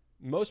world,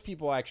 most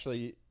people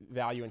actually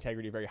value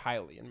integrity very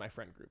highly in my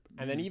friend group.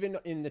 And then even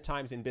in the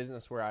times in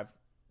business where I've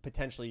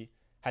potentially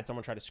had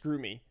someone try to screw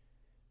me,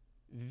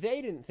 they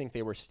didn't think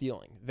they were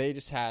stealing. They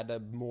just had a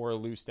more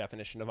loose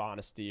definition of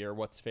honesty or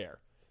what's fair.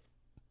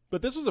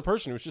 But this was a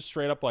person who was just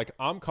straight up like,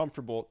 I'm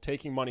comfortable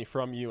taking money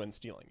from you and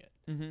stealing it.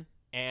 Mm-hmm.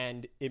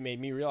 And it made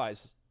me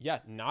realize,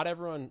 not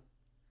everyone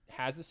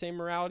has the same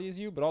morality as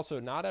you, but also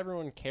not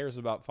everyone cares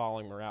about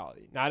following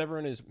morality. Not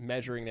everyone is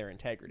measuring their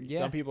integrity. Yeah.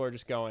 Some people are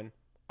just going,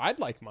 I'd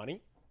like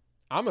money.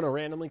 I'm going to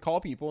randomly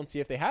call people and see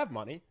if they have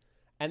money.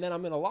 And then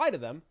I'm going to lie to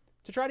them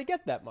to try to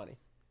get that money.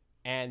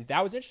 And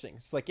that was interesting.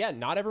 It's like,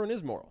 not everyone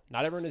is moral.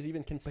 Not everyone is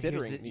even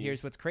considering these.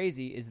 Here's what's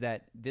crazy is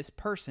that this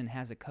person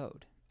has a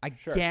code. I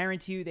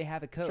guarantee you they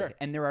have a code. Sure.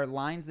 And there are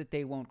lines that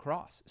they won't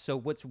cross. So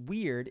what's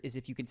weird is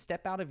if you can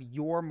step out of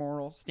your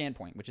moral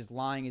standpoint, which is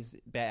lying is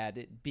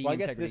bad, being I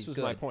guess integrity this was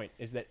good. My point,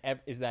 is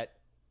that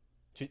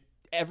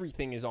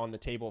everything is on the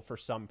table for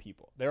some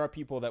people. There are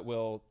people that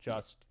will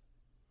just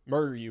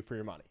murder you for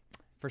your money.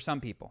 For some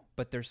people.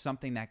 But there's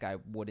something that guy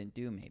wouldn't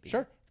do maybe.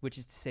 Sure. Which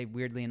is to say,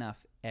 weirdly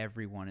enough,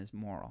 everyone is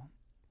moral,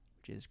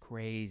 which is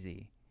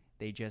crazy.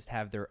 They just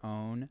have their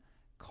own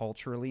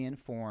culturally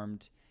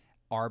informed,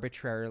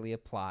 arbitrarily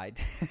applied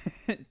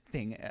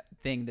thing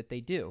that they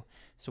do.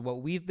 So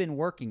what we've been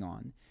working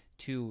on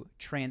to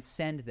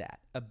transcend that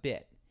a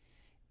bit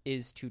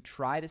is to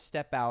try to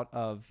step out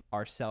of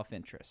our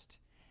self-interest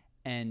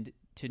and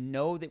to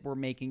know that we're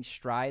making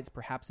strides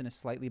perhaps in a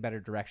slightly better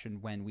direction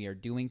when we are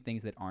doing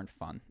things that aren't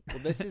fun. Well,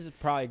 this is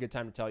probably a good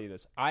time to tell you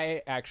this.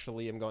 I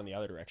actually am going the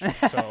other direction.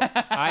 So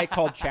I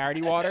called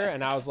Charity Water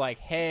and I was like,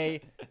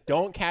 hey,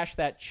 don't cash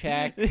that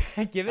check.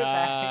 Give it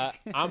back.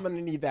 I'm going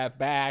to need that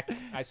back.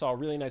 I saw a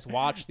really nice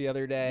watch the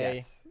other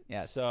day.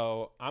 Yes.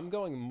 So I'm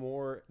going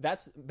more.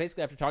 That's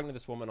basically after talking to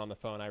this woman on the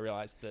phone, I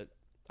realized that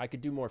I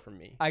could do more for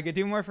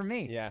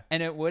me. Yeah.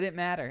 And it wouldn't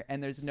matter.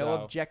 And there's no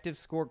objective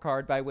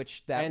scorecard by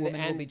which that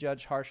woman will be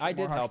judged harshly. I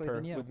did help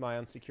her with my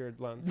unsecured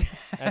loans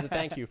as a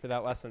thank you for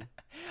that lesson.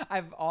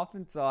 I've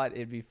often thought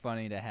it'd be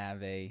funny to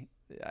have I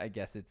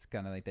guess it's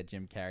kind of like that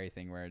Jim Carrey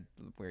thing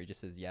where he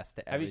just says yes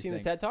to everything. Have you seen the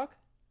TED Talk?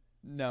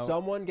 No.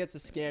 Someone gets a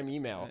scam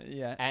email.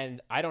 Yeah.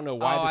 And I don't know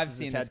why this I've is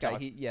seen a TED this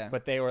guy. Talk.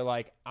 But they were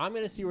like, I'm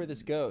going to see where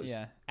this goes.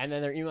 Yeah. And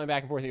then they're emailing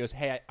back and forth. He goes,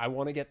 hey, I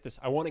want to get this.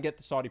 I want to get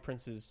the Saudi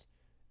prince's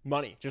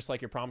money, just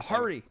like you're promising.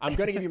 Hurry. I'm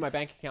going to give you my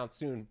bank account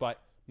soon,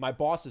 but my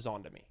boss is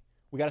on to me.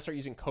 We got to start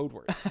using code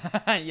words.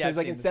 Yeah, so it's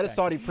like instead of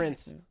Saudi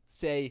prince,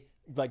 say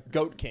like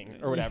Goat King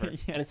or whatever.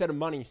 And instead of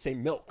money, say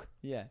milk.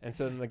 Yeah. And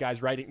so then the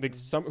guy's writing,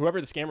 whoever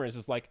the scammer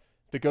is like,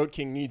 the Goat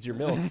King needs your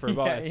milk for a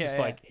while. It's just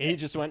like, he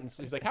just went and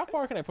he's like, how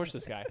far can I push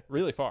this guy?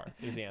 Really far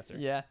is the answer.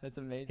 Yeah, that's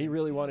amazing. He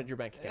really wanted your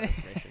bank account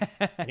information.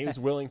 And he was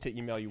willing to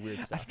email you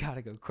weird stuff. I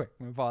gotta go quick.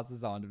 My boss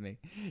is on to me.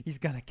 He's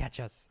gonna catch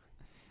us.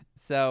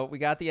 So we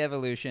got the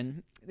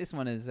evolution. This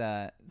one is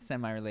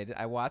semi-related.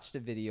 I watched a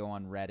video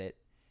on Reddit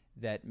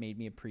that made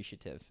me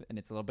appreciative, and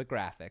it's a little bit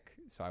graphic,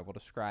 so I will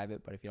describe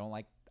it, but if you don't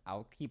like,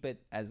 I'll keep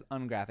it as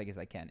ungraphic as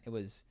I can. It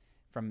was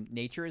from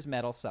Nature is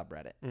Metal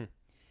subreddit,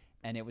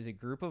 and it was a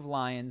group of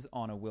lions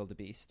on a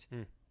wildebeest.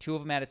 2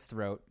 of them at its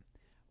throat.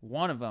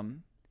 One of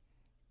them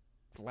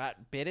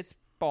bit its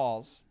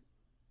balls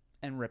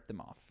and ripped them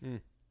off.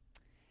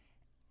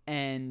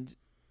 And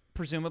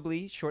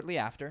presumably, shortly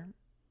after,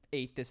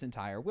 ate this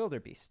entire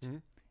wildebeest.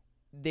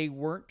 They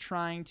weren't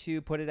trying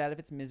to put it out of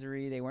its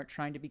misery. They weren't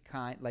trying to be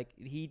kind. Like,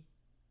 he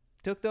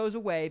took those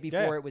away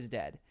before it was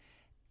dead.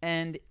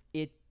 And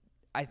it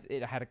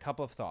had a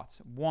couple of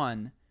thoughts.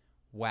 One,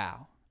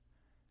 wow,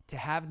 to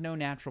have no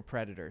natural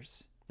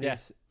predators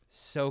is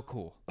so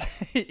cool.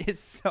 It is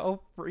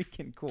so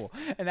freaking cool.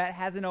 And that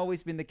hasn't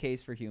always been the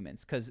case for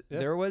humans, because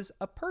there was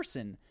a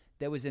person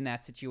that was in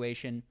that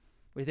situation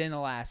within the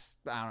last,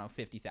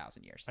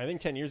 50,000 years. I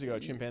think 10 years ago, a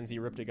chimpanzee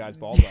ripped a guy's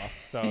balls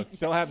off. So it's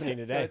still happening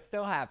today. So it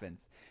still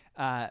happens.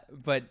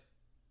 But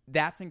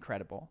that's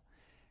incredible.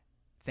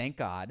 Thank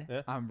God.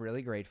 Yeah. I'm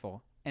really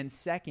grateful. And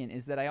second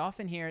is that I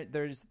often hear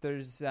there's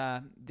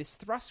this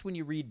thrust when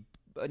you read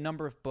a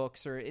number of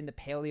books or in the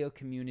paleo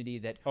community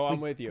that I'm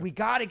with you. We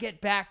got to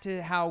get back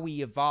to how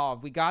we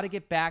evolved. We got to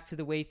get back to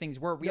the way things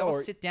were. We all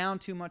sit down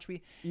too much.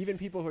 Even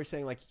people who are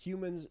saying like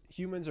humans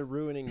are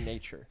ruining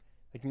nature.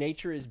 Like,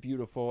 nature is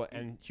beautiful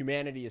and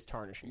humanity is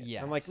tarnishing it.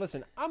 Yes. I'm like,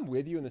 listen, I'm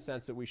with you in the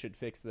sense that we should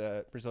fix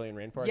the Brazilian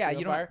rainforest. Yeah,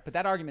 you don't. But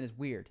that argument is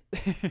weird.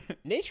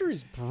 Nature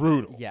is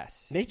brutal.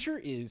 Yes.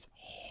 Nature is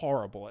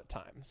horrible at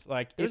times.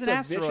 Like, there's an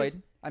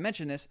asteroid, I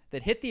mentioned this,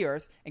 that hit the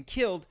Earth and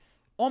killed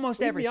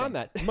almost everything. Beyond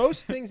that,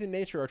 most things in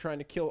nature are trying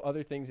to kill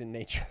other things in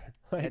nature.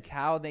 Like, it's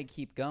how they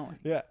keep going.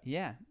 Yeah.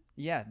 Yeah.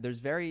 Yeah.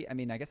 There's I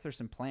guess there's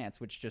some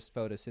plants which just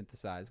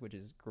photosynthesize, which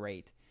is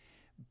great.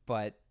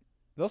 But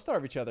they'll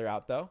starve each other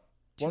out, though.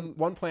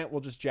 One plant will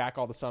just jack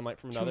all the sunlight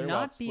from another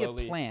while it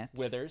slowly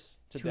withers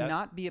to death. To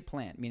not be a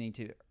plant, meaning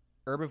to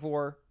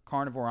herbivore,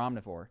 carnivore,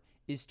 omnivore,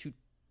 is to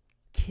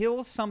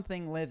kill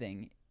something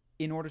living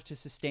in order to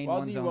sustain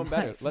one's own life.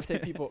 Better. Let's say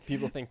people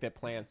think that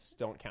plants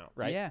don't count,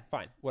 right? Yeah.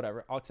 Fine,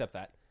 whatever. I'll accept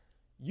that.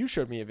 You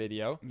showed me a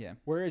video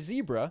where a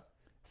zebra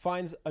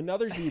finds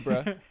another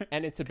zebra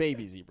and it's a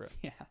baby zebra.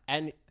 Yeah.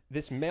 And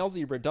this male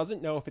zebra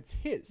doesn't know if it's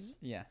his.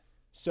 Yeah.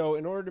 So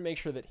in order to make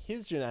sure that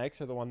his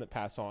genetics are the one that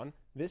pass on,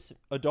 this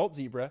adult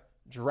zebra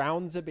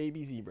drowns a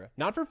baby zebra.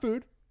 Not for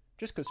food,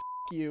 just because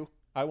you,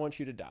 I want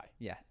you to die.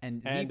 Yeah,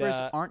 and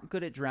zebras aren't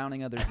good at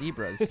drowning other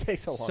zebras. It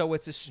takes a lot. So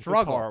it's a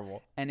struggle. It's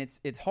horrible. And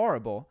it's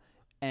horrible.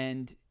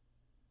 And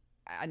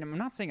I'm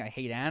not saying I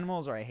hate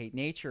animals or I hate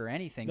nature or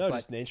anything. No, but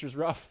just nature's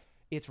rough.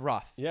 It's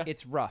rough. Yeah.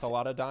 It's rough. It's a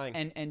lot of dying.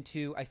 And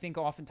I think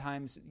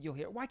oftentimes you'll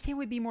hear, why can't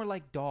we be more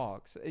like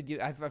dogs?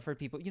 I've heard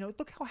people,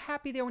 look how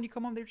happy they are when you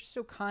come home. They're just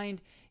so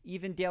kind.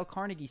 Even Dale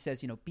Carnegie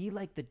says, be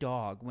like the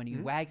dog when he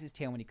wags his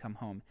tail when you come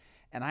home.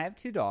 And I have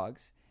 2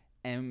 dogs,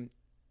 and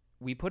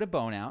we put a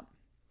bone out,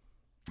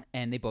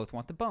 and they both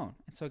want the bone.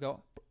 And so I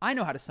go, I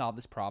know how to solve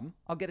this problem.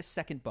 I'll get a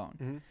second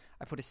bone.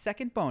 I put a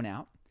second bone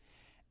out,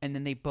 and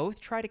then they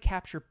both try to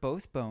capture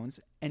both bones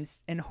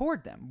and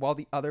hoard them while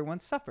the other one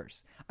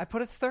suffers. I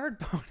put a third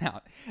bone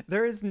out.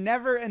 There's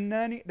never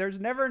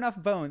enough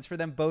bones for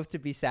them both to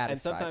be satisfied.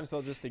 And sometimes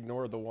they'll just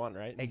ignore the one,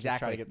 right? And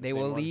exactly. They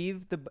will one.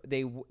 leave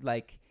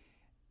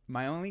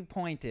my only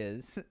point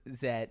is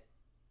that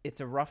it's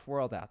a rough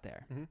world out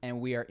there,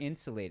 and we are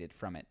insulated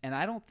from it. And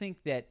I don't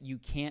think that you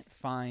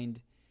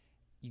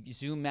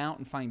zoom out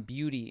and find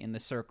beauty in the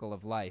circle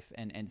of life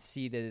and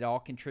see that it all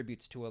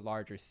contributes to a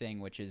larger thing,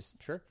 which is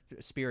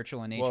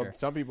spiritual in nature. Well,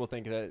 some people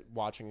think that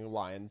watching a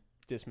lion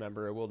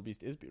dismember a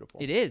wildebeest is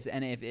beautiful. It is,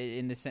 and if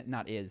in the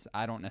sense,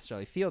 I don't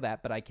necessarily feel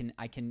that, but I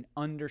can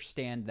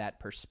understand that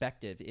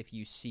perspective if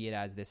you see it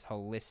as this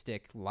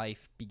holistic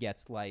life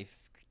begets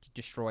life,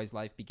 destroys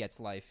life, begets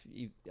life,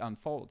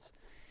 unfolds.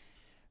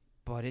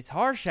 But it's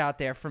harsh out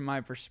there from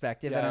my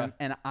perspective,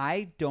 and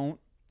I don't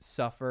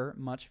suffer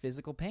much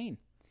physical pain.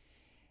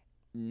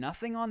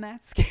 Nothing on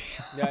that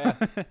scale.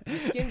 You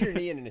skinned your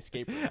knee in an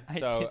escape room,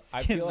 so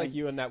I feel like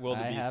you and that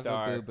wildebeest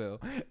are. Boo-boo.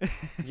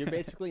 You're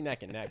basically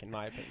neck and neck, in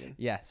my opinion.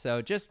 Yeah,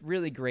 so just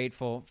really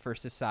grateful for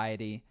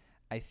society.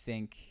 I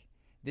think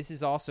this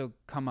has also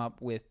come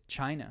up with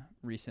China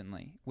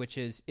recently, which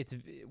is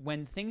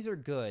when things are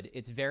good,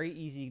 it's very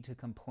easy to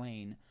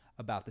complain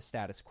about the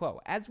status quo,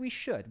 as we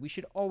should. We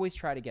should always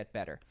try to get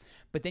better.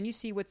 But then you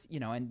see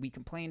and we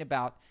complain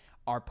about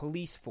our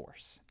police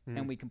force,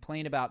 and we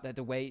complain about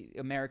the way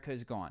America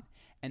has gone.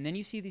 And then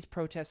you see these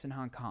protests in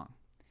Hong Kong,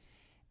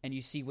 and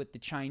you see with the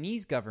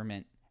Chinese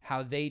government,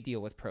 how they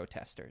deal with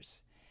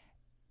protesters.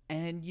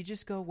 And you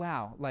just go,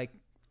 wow, like,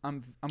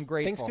 I'm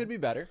grateful. Things could be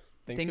better.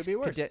 Things could be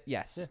worse.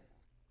 Yes. Yeah.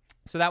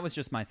 So that was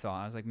just my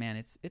thought. I was like, man,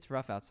 it's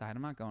rough outside.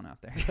 I'm not going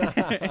out there.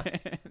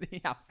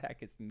 The outback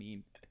is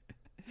mean.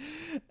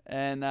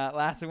 And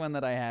last one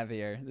that I have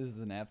here, this is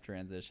an F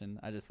transition.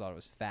 I just thought it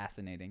was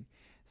fascinating.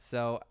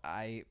 So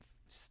I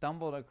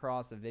stumbled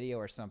across a video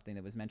or something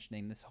that was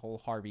mentioning this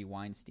whole Harvey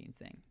Weinstein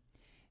thing.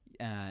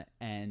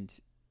 And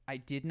I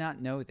did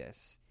not know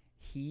this.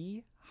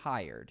 He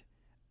hired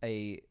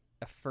a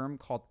firm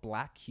called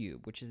Black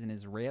Cube, which is an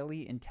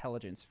Israeli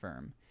intelligence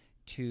firm,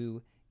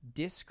 to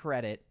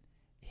discredit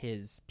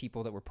his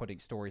people that were putting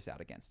stories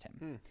out against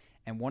him.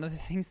 And one of the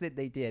things that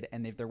they did,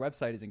 and their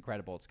website is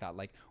incredible. It's got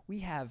like, we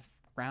have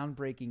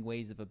groundbreaking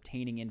ways of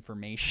obtaining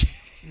information.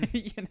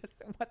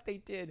 So what they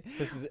did.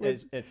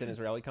 It's an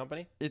Israeli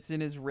company? It's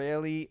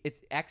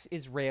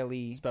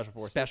ex-Israeli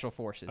Special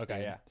Forces. Okay,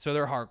 dude. yeah. So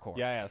they're hardcore.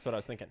 Yeah, that's what I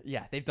was thinking.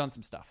 Yeah, they've done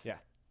some stuff. Yeah.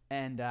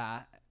 And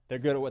they're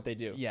good at what they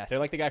do. Yes. They're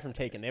like the guy from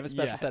Taken. They have a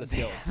special set of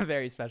skills. A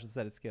very special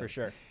set of skills. For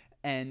sure.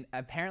 And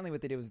apparently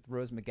what they did with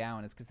Rose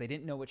McGowan is because they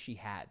didn't know what she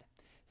had.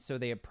 So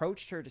they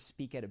approached her to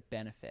speak at a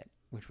benefit,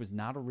 which was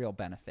not a real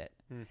benefit,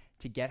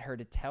 to get her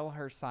to tell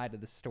her side of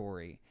the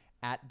story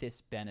at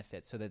this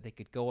benefit so that they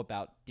could go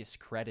about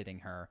discrediting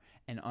her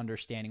and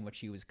understanding what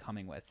she was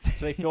coming with.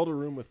 So they filled a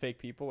room with fake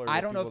people? Or I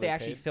don't know if they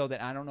actually filled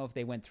it. I don't know if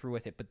they went through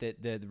with it, but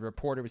the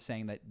reporter was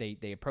saying that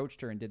they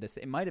approached her and did this.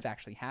 It might have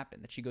actually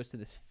happened, that she goes to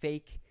this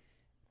fake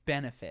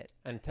benefit.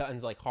 And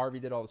it's like, Harvey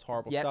did all this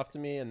horrible stuff to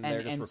me, and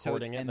they're just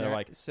recording it, and they're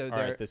like, all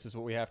right, this is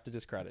what we have to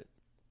discredit.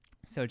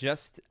 So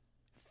just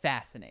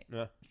fascinating.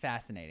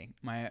 Fascinating.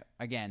 My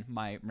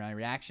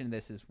reaction to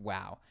this is,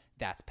 wow,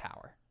 that's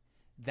power.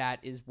 That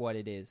is what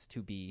it is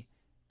to be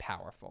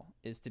powerful,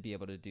 is to be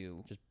able to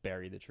do... Just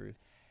bury the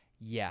truth.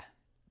 Yeah,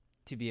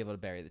 to be able to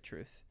bury the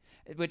truth.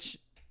 Which,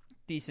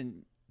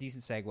 decent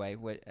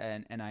segue,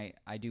 and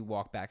I do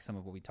walk back some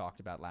of what we talked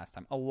about last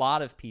time. A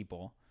lot of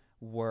people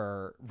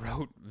wrote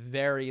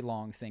very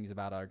long things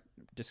about our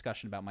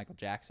discussion about Michael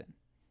Jackson.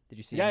 Did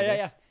you see this?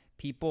 Yeah.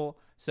 People,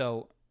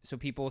 so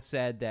people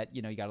said that,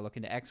 you got to look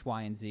into X,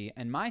 Y, and Z.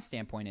 And my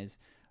standpoint is,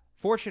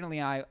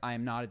 fortunately, I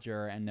am not a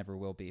juror and never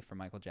will be for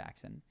Michael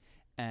Jackson.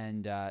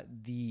 And I'll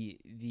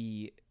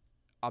be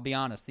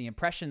honest, the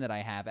impression that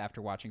I have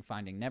after watching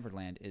Finding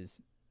Neverland is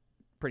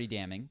pretty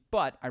damning.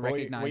 But I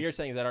recognize... What you're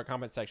saying is that our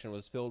comment section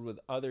was filled with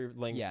other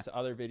links to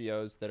other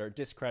videos that are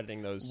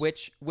discrediting those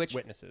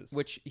witnesses.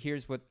 Which,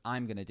 here's what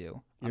I'm going to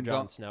do. You're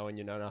Jon Snow and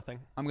you know nothing?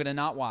 I'm going to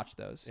not watch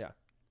those. Yeah.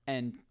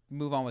 And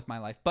move on with my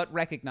life. But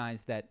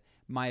recognize that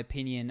my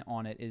opinion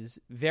on it is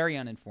very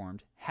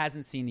uninformed,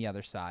 hasn't seen the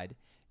other side,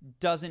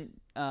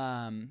 doesn't...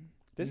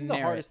 This is the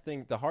hardest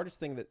thing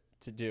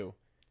to do,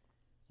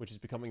 which is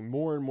becoming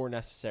more and more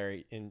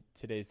necessary in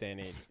today's day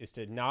and age, is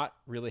to not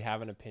really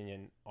have an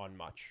opinion on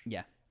much.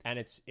 Yeah. And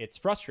it's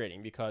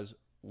frustrating because,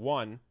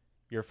 one,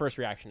 your first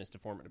reaction is to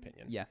form an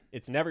opinion. Yeah.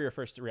 It's never your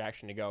first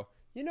reaction to go,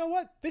 you know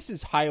what? This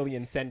is highly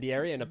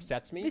incendiary and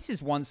upsets me. This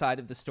is one side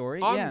of the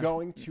story. I'm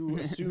going to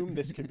assume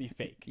this could be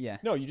fake. Yeah.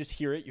 No, you just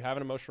hear it, you have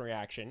an emotional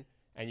reaction,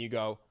 and you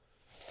go,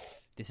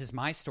 this is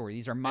my story.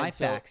 These are my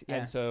facts.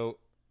 And so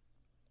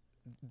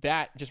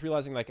that, just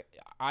realizing like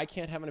I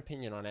can't have an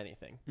opinion on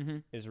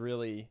anything is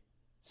really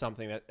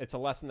something that it's a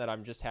lesson that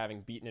I'm just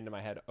having beaten into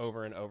my head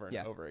over and over and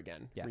over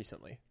again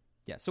recently.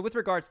 Yeah. So with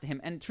regards to him,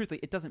 and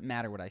truthfully, it doesn't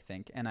matter what I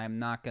think, and I'm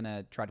not going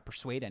to try to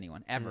persuade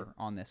anyone ever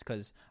on this,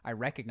 because I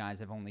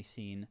recognize I've only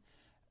seen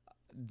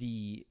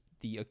the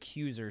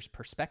accuser's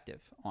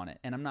perspective on it,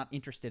 and I'm not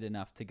interested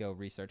enough to go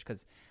research,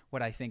 because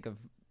what I think of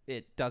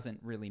it doesn't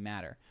really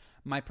matter.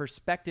 My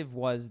perspective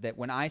was that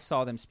when I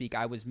saw them speak,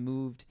 I was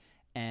moved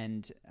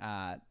and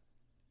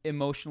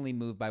emotionally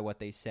moved by what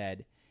they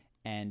said,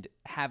 and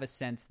have a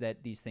sense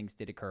that these things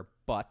did occur,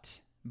 but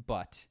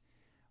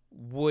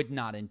would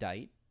not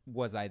indict.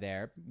 Was I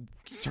there?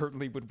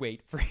 Certainly would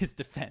wait for his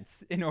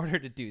defense in order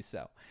to do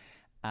so.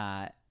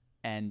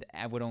 And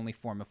I would only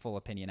form a full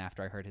opinion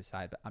after I heard his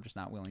side, but I'm just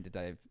not willing to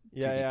dive too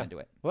deep into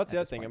it. Well, that's the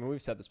other thing. I mean,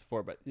 we've said this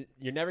before, but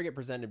you never get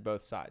presented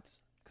both sides,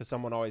 because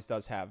someone always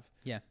does have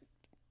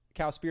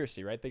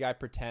cowspiracy, right? The guy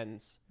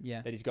pretends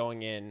that he's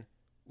going in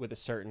with a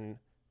certain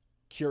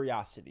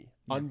curiosity,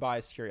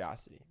 unbiased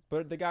curiosity.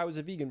 But the guy was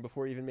a vegan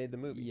before he even made the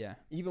movie. Yeah.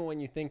 Even when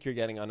you think you're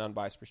getting an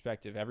unbiased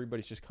perspective,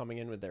 everybody's just coming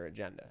in with their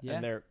agenda.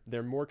 Yeah. And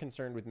they're more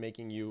concerned with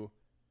making you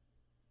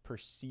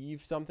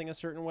perceive something a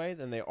certain way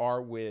than they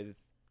are with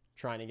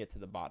trying to get to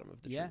the bottom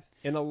of the truth.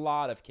 In a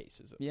lot of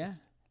cases, at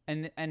least.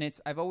 And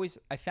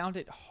I found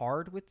it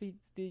hard with the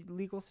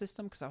legal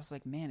system, because I was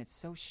like, man, it's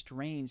so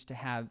strange to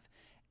have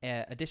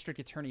a district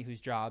attorney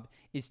whose job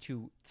is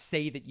to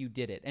say that you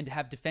did it, and to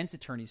have defense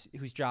attorneys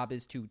whose job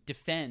is to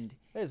defend,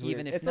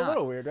 even if it's not. A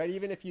little weird, right?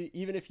 Even if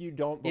you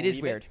don't believe it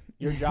is weird.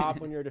 Your job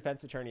when you're a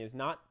defense attorney is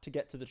not to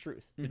get to the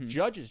truth. The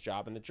judge's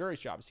job and the jury's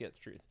job is to get the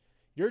truth.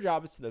 Your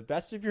job is, to the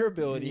best of your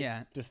ability,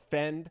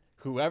 defend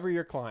whoever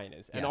your client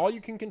is. And all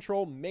you can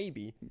control,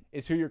 maybe,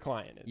 is who your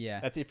client is.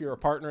 That's if you're a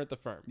partner at the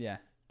firm.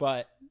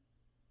 But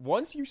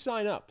once you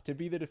sign up to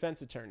be the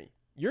defense attorney,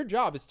 your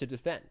job is to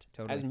defend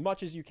as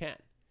much as you can.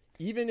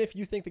 Even if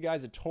you think the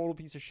guy's a total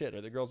piece of shit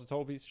or the girl's a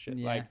total piece of shit.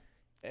 Like,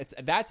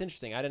 that's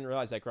interesting. I didn't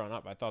realize that growing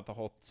up. I thought the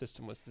whole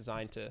system was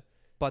designed to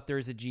But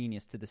there's a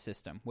genius to the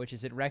system, which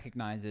is it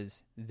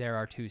recognizes there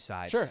are two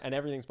sides. Sure, and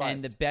everything's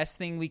biased. And the best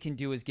thing we can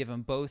do is give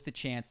them both the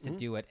chance to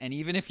do it. And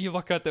even if you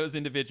look at those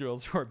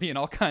individuals who are being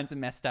all kinds of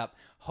messed up,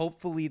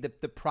 hopefully the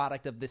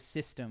product of the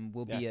system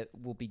will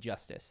be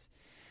justice.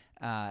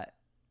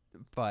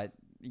 But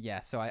yeah,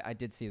 so I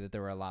did see that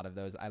there were a lot of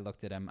those. I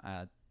looked at them.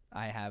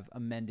 I have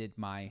amended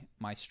my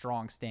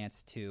strong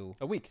stance to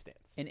a weak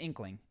stance, an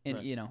inkling,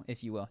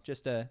 if you will,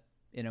 just an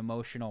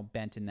emotional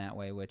bent in that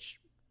way,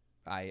 which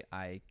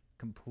I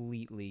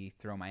completely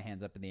throw my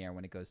hands up in the air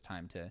when it goes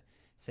time to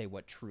say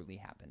what truly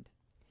happened.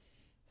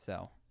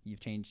 So you've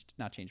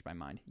not changed my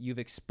mind. You've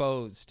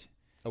exposed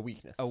a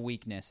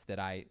weakness that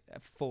I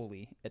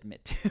fully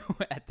admit to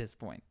at this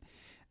point.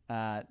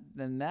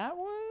 Then that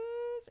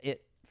was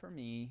it for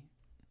me.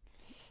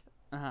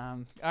 All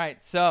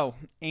right. So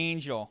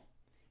Angel,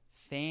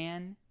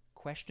 fan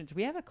questions. Do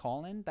we have a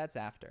call in? That's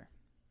after.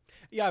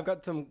 Yeah, I've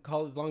got some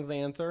calls as long as they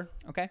answer.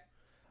 Okay.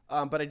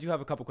 But I do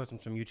have a couple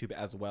questions from YouTube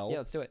as well. Yeah,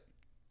 let's do it.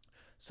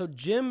 So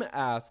Jim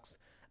asks,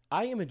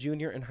 I am a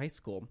junior in high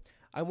school.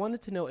 I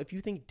wanted to know if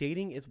you think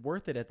dating is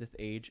worth it at this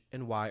age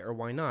and why or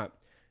why not.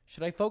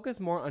 Should I focus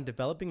more on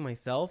developing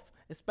myself,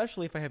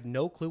 especially if I have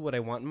no clue what I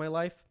want in my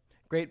life?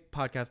 Great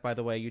podcast, by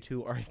the way. You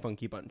two are a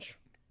funky bunch.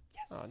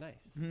 Yes. Oh,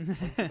 nice.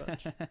 Funky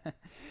bunch.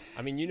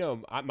 I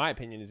mean, my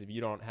opinion is if you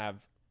don't have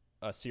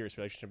a serious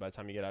relationship by the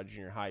time you get out of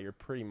junior high, you're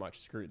pretty much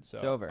screwed. So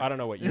it's over. I don't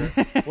know what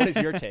is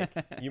your take?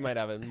 You might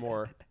have a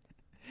more...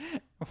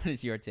 What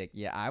is your take?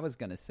 Yeah, I was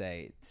gonna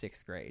say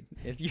 6th grade.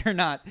 If you're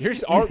not, you're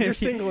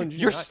single and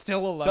you're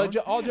still alone.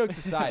 So all jokes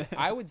aside,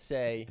 I would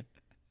say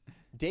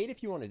date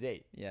if you want to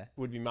date. Yeah,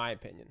 would be my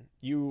opinion.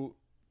 You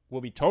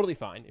will be totally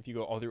fine if you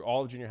go all through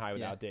all of junior high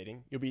without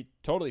dating. You'll be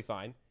totally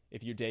fine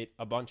if you date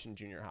a bunch in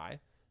junior high.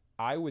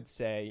 I would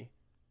say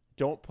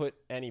don't put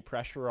any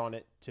pressure on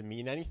it to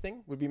mean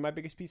anything. Would be my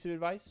biggest piece of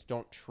advice.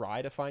 Don't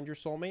try to find your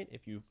soulmate.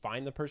 If you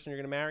find the person you're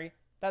going to marry,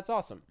 that's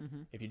awesome.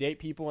 Mm-hmm. If you date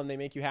people and they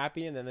make you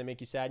happy and then they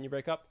make you sad and you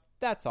break up,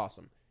 that's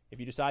awesome. If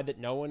you decide that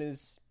no one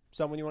is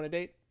someone you want to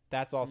date,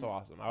 that's also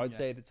awesome. I would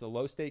say it's a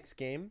low stakes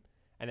game,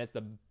 and that's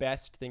the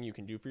best thing you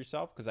can do for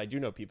yourself, because I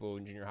do know people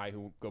in junior high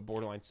who go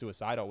borderline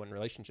suicidal when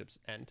relationships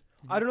end.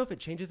 I don't know if it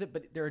changes it,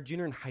 but they're a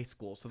junior in high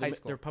school, so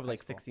they're probably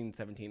like 16,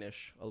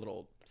 17-ish, a little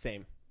old.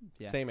 Same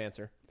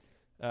answer.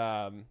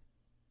 I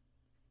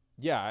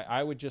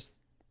would just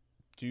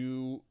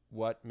do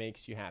what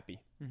makes you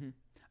happy. Mm-hmm.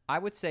 I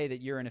would say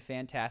that you're in a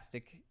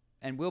fantastic,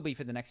 and will be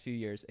for the next few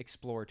years,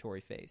 exploratory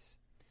phase.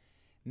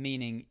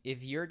 Meaning,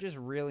 if you're just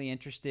really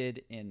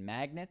interested in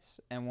magnets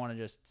and want to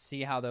just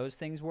see how those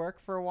things work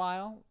for a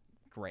while,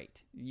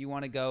 great. You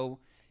want to go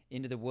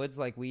into the woods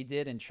like we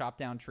did and chop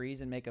down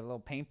trees and make a little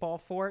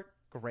paintball fort,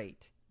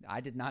 great. I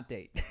did not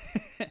date.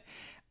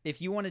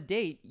 If you want to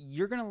date,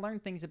 you're going to learn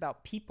things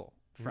about people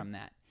from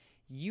that.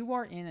 You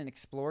are in an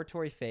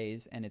exploratory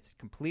phase, and it's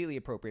completely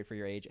appropriate for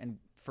your age and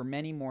for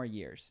many more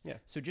years. Yeah.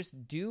 So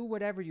just do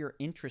whatever you're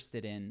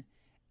interested in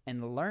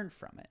and learn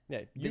from it.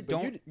 Yeah.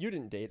 You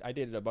didn't date. I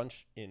dated a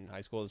bunch in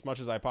high school, as much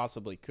as I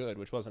possibly could,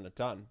 which wasn't a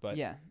ton. But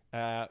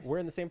we're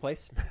in the same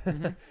place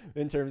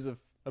in terms of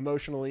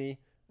emotionally,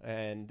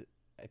 and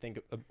I think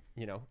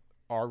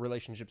our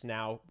relationships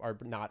now are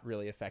not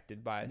really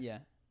affected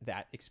by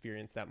that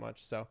experience that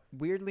much. So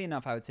weirdly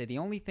enough, I would say the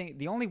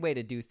only way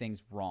to do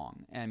things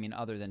wrong, I mean,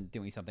 other than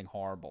doing something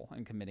horrible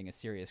and committing a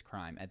serious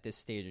crime at this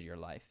stage of your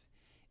life,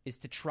 is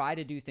to try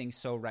to do things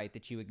so right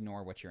that you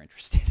ignore what you're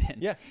interested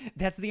in. Yeah.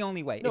 That's the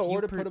only way. No,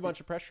 or to put a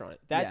bunch of pressure on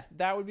it.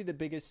 That would be the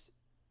biggest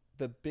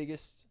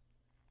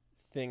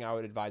thing I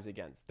would advise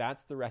against.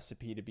 That's the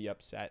recipe to be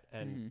upset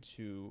and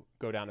to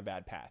go down a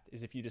bad path,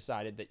 is if you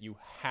decided that you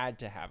had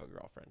to have a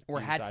girlfriend. Or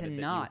had to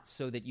not,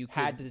 so that you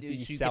could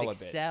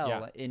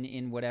excel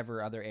in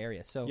whatever other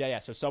area. So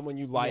so someone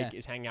you like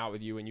is hanging out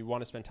with you and you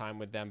want to spend time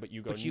with them, but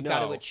you go, you've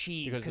got to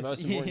achieve. Because the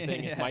most important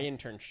thing is my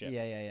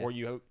internship. Or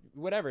you,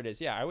 whatever it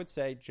is. Yeah, I would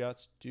say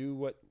just do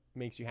what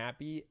makes you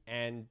happy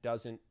and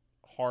doesn't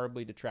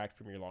horribly detract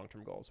from your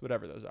long-term goals,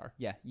 whatever those are.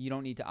 Yeah, you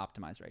don't need to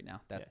optimize right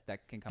now. That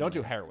can come. Don't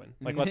do heroin.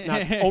 Like let's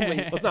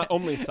not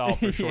only solve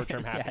for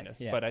short-term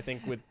happiness. But I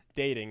think with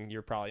dating,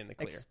 you're probably in the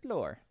clear.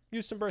 Explore.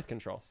 Use some birth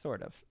control.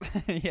 Sort of.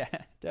 Yeah,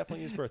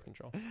 definitely use birth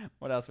control.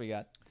 What else we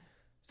got?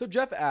 So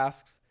Jeff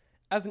asks,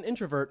 as an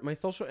introvert, my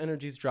social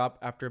energies drop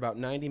after about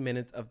 90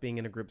 minutes of being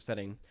in a group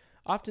setting.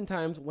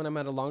 Oftentimes, when I'm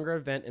at a longer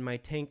event, my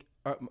tank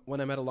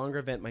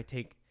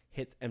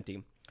hits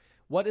empty.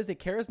 What is a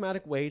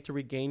charismatic way to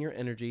regain your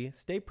energy,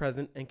 stay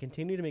present, and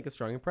continue to make a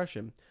strong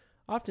impression?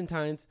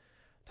 Oftentimes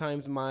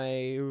with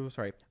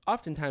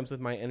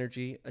my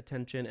energy,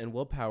 attention, and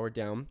willpower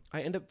down,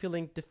 I end up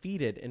feeling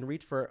defeated and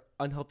reach for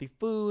unhealthy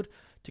food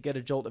to get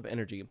a jolt of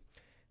energy.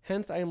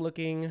 Hence, I am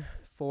looking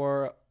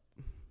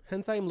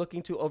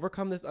to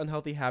overcome this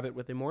unhealthy habit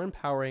with a more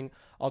empowering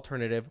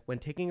alternative when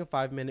taking a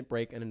 5-minute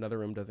break in another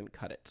room doesn't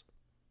cut it.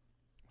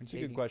 It's a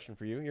good question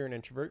for you. You're an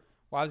introvert.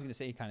 Well, I was going to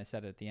say, you kind of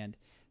said it at the end.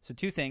 So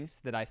 2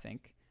 things that I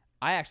think.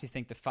 I actually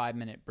think the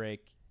 5-minute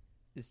break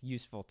is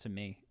useful to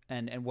me.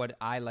 And what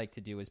I like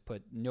to do is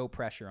put no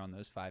pressure on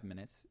those 5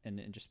 minutes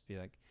and just be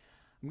like,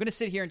 I'm going to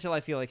sit here until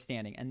I feel like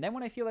standing. And then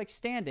when I feel like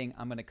standing,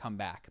 I'm going to come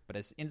back. But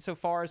as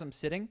insofar as I'm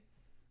sitting,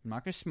 I'm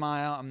not going to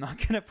smile. I'm not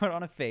going to put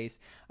on a face.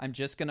 I'm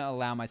just going to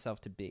allow myself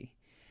to be.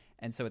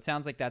 And so it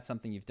sounds like that's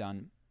something you've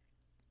done.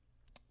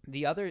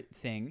 The other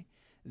thing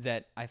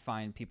that I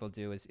find people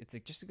do is it's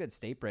just a good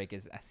state break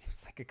is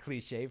it's like a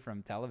cliche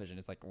from television.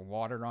 It's like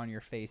water on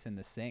your face in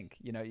the sink.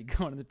 You know, you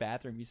go into the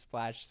bathroom, you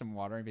splash some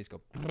water and your face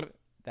go,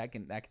 that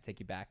can take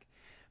you back.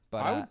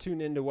 But I would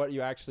tune into what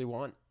you actually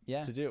want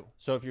to do.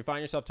 So if you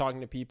find yourself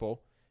talking to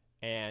people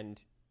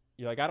and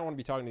you're like, I don't want to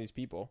be talking to these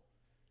people.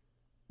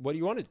 What do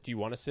you want to do? Do you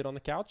want to sit on the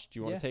couch? Do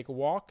you want to take a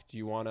walk? Do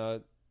you want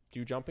to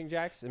do jumping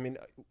jacks? I mean,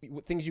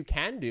 things you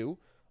can do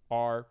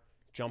are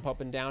jump up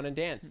and down and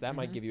dance. That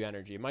might give you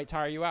energy. It might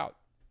tire you out.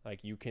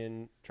 Like you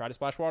can try to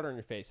splash water in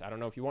your face. I don't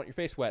know if you want your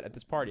face wet at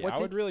this party. I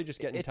would really just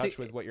get in touch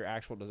with what your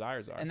actual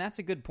desires are. And that's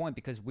a good point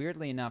because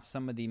weirdly enough,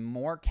 some of the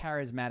more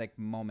charismatic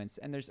moments,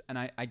 and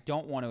I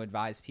don't want to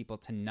advise people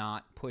to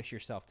not push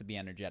yourself to be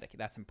energetic.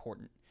 That's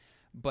important.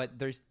 But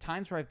there's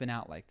times where I've been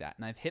out like that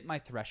and I've hit my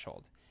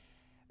threshold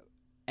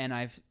and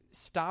I've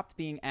stopped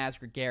being as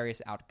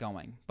gregarious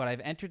outgoing. But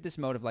I've entered this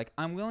mode of like,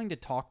 I'm willing to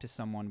talk to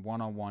someone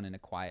one-on-one in a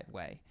quiet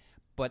way.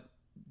 But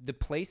the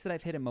place that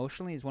I've hit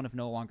emotionally is one of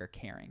no longer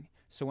caring.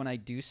 So when I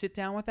do sit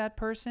down with that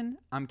person,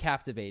 I'm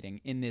captivating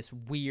in this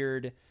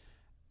weird,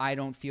 I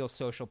don't feel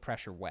social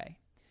pressure way.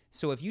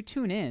 So if you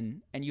tune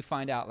in and you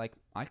find out like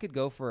I could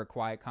go for a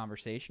quiet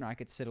conversation or I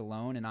could sit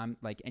alone and I'm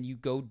like, and you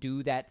go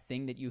do that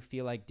thing that you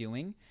feel like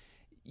doing,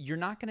 you're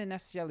not going to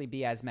necessarily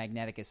be as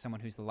magnetic as someone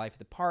who's the life of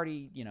the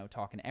party, you know,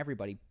 talking to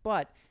everybody,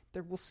 but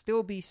there will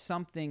still be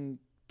something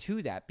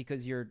to that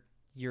because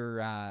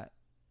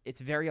it's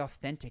very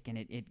authentic and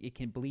it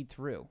can bleed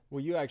through.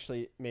 Well, you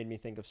actually made me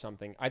think of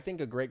something. I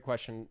think a great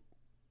question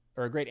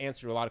or a great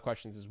answer to a lot of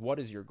questions is what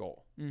is your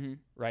goal,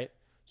 right?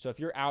 So if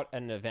you're out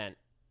at an event,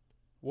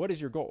 what is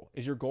your goal?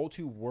 Is your goal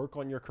to work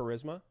on your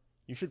charisma?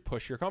 You should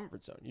push your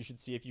comfort zone. You should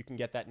see if you can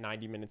get that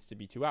 90 minutes to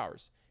be 2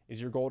 hours. Is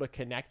your goal to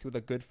connect with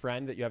a good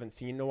friend that you haven't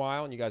seen in a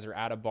while and you guys are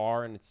at a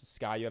bar and it's this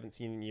guy you haven't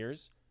seen in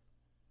years?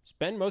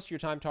 Spend most of your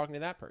time talking to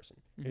that person.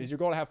 Is your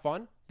goal to have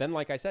fun? Then,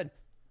 like I said,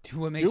 do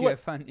what makes you have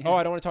fun. Yeah. Oh,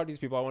 I don't want to talk to these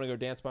people. I want to go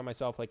dance by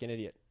myself like an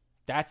idiot.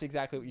 That's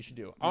exactly what you should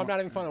do. Oh, I'm not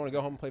having fun. I want to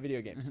go home and play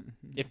video games.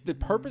 If the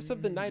purpose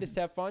of the night is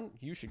to have fun,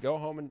 you should go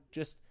home and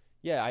just,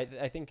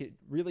 I think it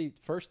really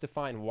first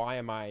define why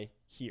am I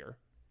here?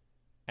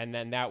 And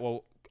then that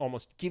will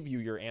almost give you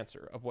your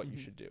answer of what you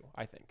should do,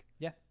 I think.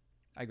 Yeah,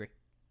 I agree.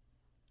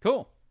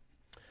 Cool.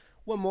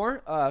 One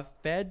more,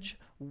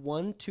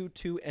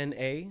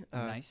 Fedge122NA.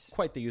 Nice.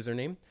 Quite the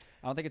username.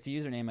 I don't think it's a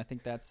username. I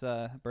think that's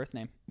a birth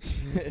name.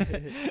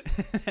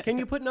 Can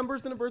you put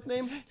numbers in a birth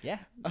name? Yeah.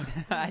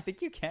 I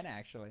think you can,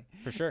 actually.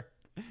 For sure.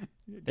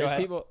 There's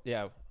people,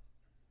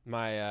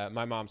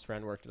 my mom's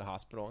friend worked at a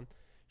hospital, and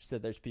she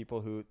said there's people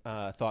who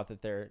thought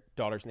that their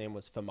daughter's name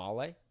was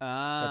Famale,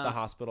 that the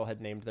hospital had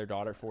named their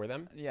daughter for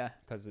them. Yeah.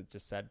 Because it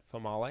just said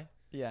Famale.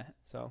 Yeah.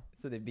 So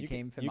they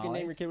became Famales? You can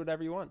name your kid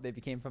whatever you want. They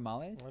became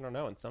Famales? I don't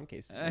know. In some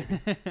cases.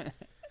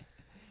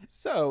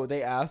 So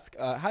they ask,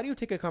 how do you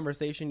take a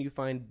conversation you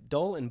find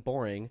dull and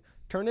boring,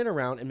 turn it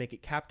around, and make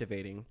it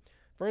captivating?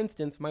 For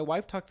instance, my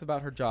wife talks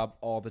about her job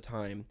all the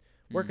time.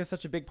 Work is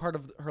such a big part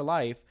of her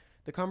life,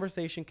 the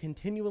conversation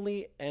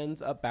continually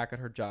ends up back at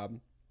her job.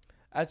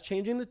 As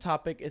changing the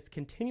topic is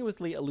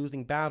continuously a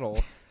losing battle,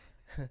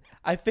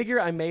 I figure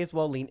I may as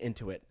well lean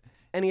into it.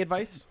 Any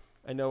advice?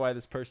 I know why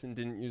this person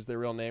didn't use their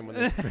real name when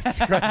they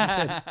described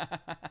it.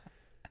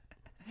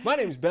 My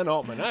name's Ben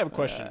Altman. I have a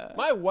question.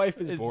 My wife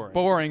is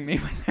boring me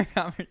with their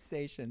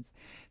conversations.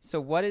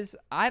 So what is?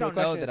 I don't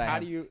know that I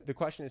have. The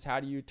question is, how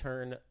do you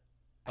turn?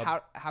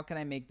 How can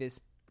I make this?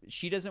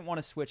 She doesn't want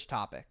to switch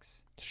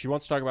topics. She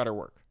wants to talk about her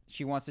work.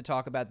 She wants to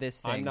talk about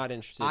this thing. I'm not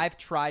interested. I've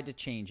tried to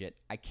change it.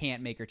 I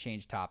can't make her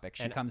change topic.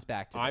 She comes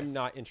back to this. I'm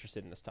not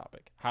interested in this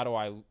topic. How do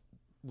I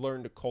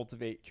learn to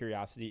cultivate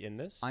curiosity in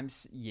this?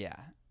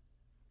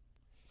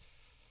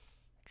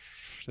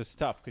 This is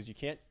tough because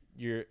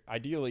you're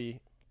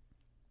ideally,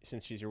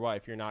 since she's your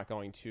wife, you're not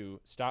going to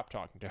stop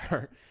talking to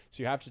her.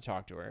 So you have to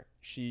talk to her.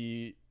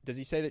 Does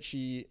he say that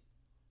she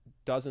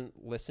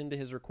doesn't listen to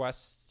his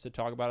requests to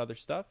talk about other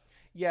stuff?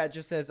 Yeah, it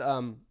just says,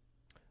 so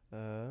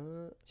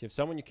you have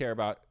someone you care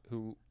about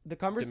who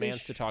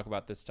demands to talk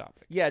about this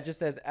topic. Yeah, it just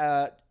says,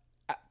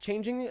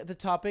 changing the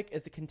topic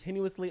is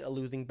continuously a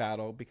losing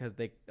battle because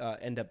they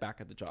end up back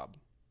at the job.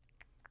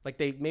 Like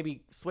they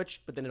maybe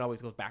switch, but then it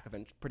always goes back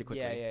eventually pretty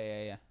quickly.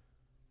 Yeah.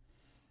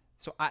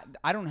 So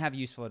I don't have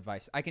useful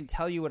advice. I can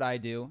tell you what I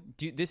do.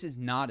 This is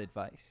not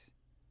advice.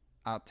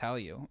 I'll tell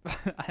you.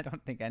 I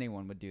don't think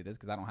anyone would do this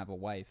because I don't have a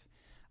wife.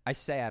 I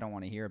say I don't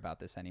want to hear about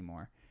this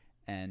anymore.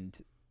 And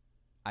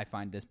I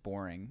find this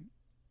boring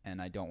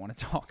and I don't want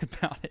to talk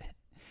about it.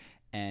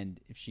 And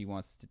if she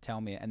wants to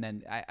tell me, and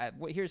then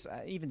here's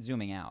even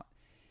zooming out.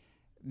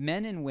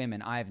 Men and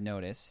women, I've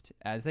noticed,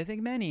 as I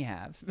think many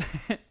have,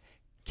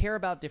 care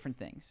about different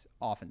things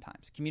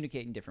oftentimes,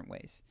 communicate in different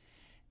ways.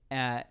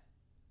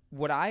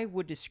 What I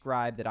would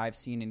describe that I've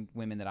seen in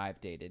women that I've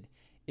dated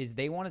is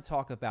they want to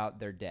talk about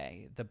their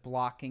day, the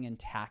blocking and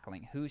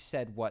tackling, who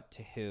said what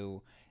to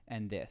who,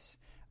 and this.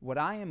 What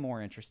I am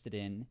more interested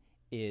in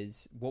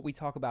is what we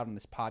talk about on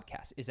this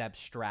podcast is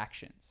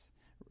abstractions,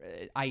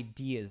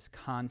 ideas,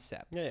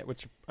 concepts. Yeah,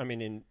 which, I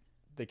mean, in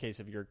the case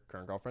of your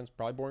current girlfriend's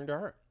probably boring to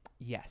her.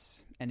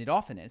 Yes, and it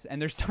often is.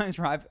 And there's times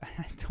where I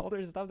told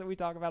her stuff that we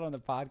talk about on the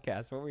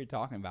podcast. What were we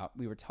talking about?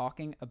 We were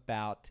talking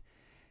about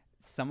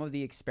some of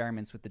the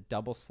experiments with the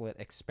double slit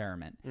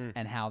experiment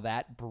and how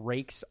that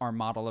breaks our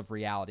model of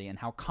reality and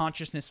how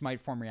consciousness might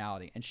form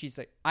reality. And she's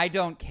like, I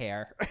don't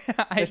care.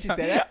 Did she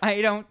say that?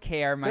 I don't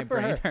care. My Good for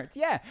brain her. hurts.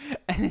 Yeah.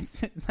 And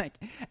it's like,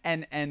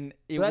 and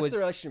it So that's was the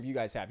relationship you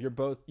guys have.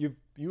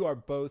 You are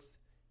both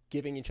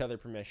giving each other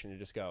permission to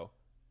just go,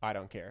 I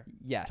don't care.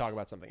 Yes. Talk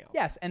about something else.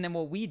 Yes, and then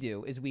what we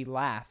do is we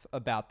laugh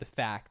about the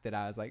fact that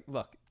I was like,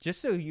 look, just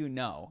so you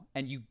know,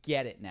 and you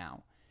get it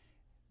now,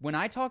 when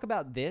I talk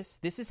about this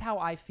is how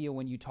I feel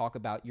when you talk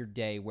about your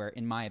day where,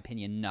 in my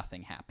opinion,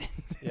 nothing happened.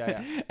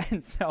 Yeah.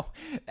 And so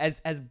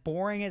as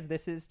boring as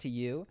this is to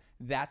you,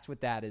 that's what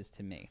that is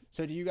to me.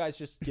 So do you guys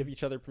just give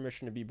each other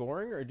permission to be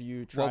boring, or do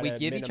you try Well, we to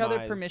give each other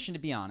minimize- permission to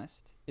be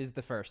honest is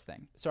the first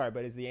thing. Sorry,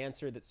 but is the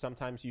answer that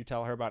sometimes you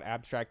tell her about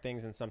abstract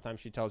things and sometimes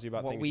she tells you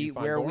about What things we you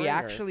find where boring? we or-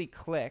 actually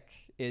click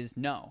is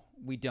no,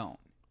 we don't.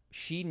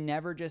 She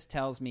never just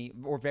tells me,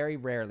 or very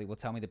rarely will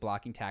tell me the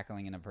blocking,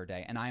 tackling of her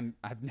day. And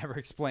I've never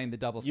explained the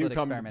double slit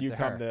experiment to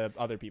her. You come to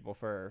other people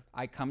for...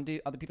 I come to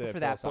other people the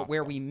for that, but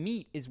where philosophical. we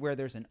meet is where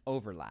there's an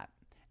overlap.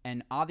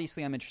 And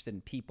obviously I'm interested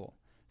in people.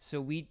 So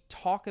we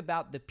talk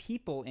about the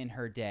people in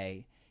her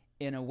day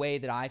in a way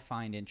that I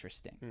find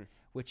interesting,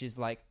 which is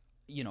like,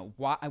 you know,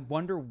 why I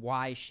wonder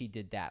why she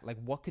did that. Like,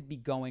 what could be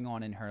going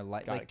on in her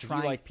life? Like, you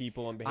like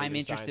people and behavior I'm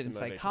interested in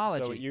science and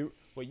motivation. psychology. So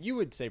what you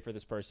would say for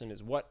this person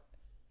is,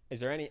 is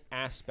there any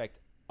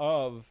aspect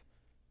of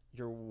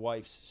your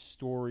wife's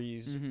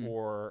stories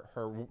or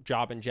her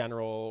job in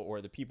general or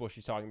the people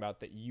she's talking about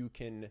that you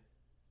can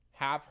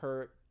have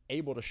her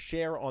able to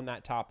share on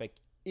that topic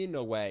in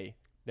a way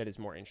that is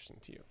more interesting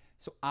to you?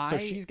 So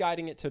she's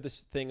guiding it to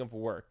this thing of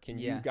work. Can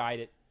you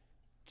guide it?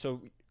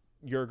 So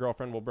your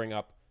girlfriend will bring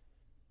up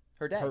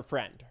her dad, her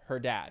friend, her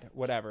dad,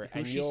 whatever.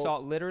 Who she saw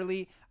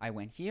literally, I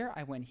went here,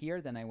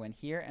 then I went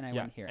here, and I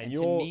went here. And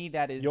to me,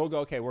 that is... You'll go,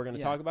 okay, we're going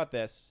to talk about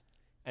this.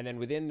 And then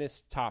within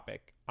this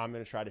topic, I'm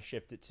going to try to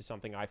shift it to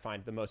something I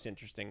find the most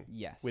interesting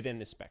within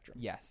this spectrum.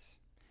 Yes.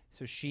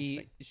 So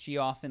she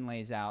often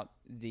lays out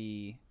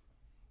the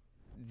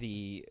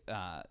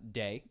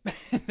day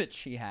that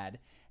she had,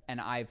 and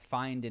I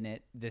find in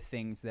it the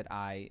things that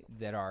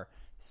are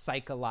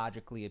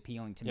psychologically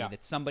appealing to me.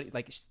 That somebody,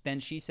 like, then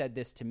she said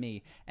this to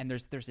me, and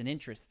there's an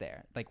interest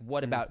there. Like,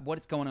 what about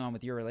what's going on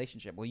with your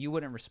relationship? Well, you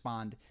wouldn't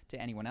respond to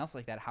anyone else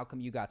like that. How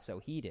come you got so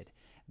heated?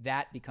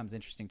 That becomes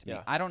interesting to me.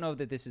 I don't know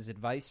that this is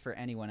advice for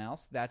anyone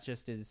else. That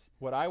just is...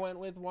 What I went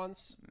with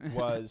once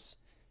was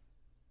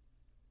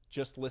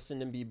just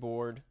listen and be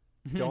bored.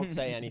 Don't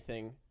say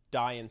anything.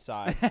 Die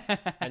inside.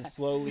 And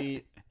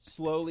slowly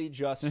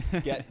just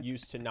get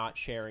used to not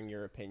sharing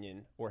your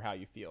opinion or how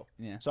you feel.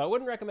 Yeah. So I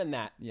wouldn't recommend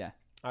that. Yeah.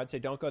 I'd say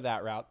don't go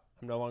that route.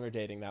 I'm no longer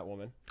dating that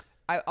woman.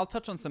 I'll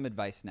touch on some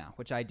advice now,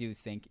 which I do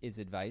think is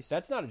advice.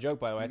 That's not a joke,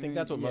 by the way. I think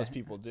that's what most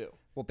people do.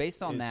 Well,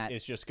 based on that...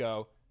 is just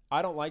go,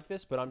 I don't like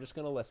this, but I'm just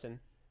going to listen.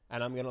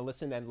 And I'm going to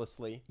listen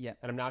endlessly. Yeah.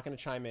 And I'm not going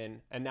to chime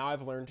in. And now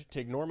I've learned to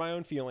ignore my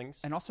own feelings.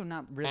 And also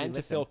not really and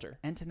listen. to filter.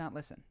 And to not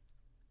listen.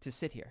 To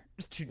sit here.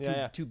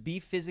 To be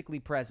physically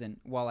present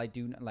while I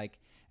do, like...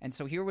 And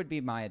so here would be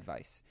my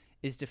advice,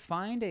 is to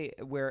find a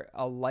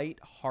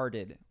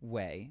light-hearted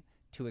way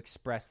to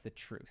express the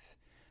truth.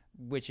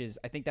 Which is,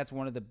 I think that's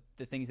one of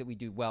the things that we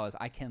do well, is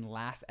I can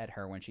laugh at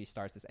her when she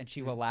starts this. And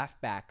she will laugh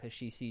back because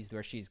she sees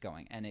where she's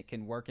going. And it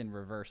can work in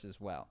reverse as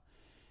well.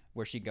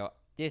 Where she'd go,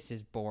 this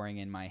is boring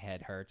and my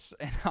head hurts.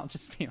 And I'll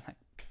just be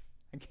like,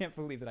 I can't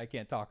believe that I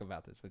can't talk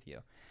about this with you.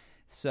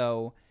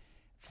 So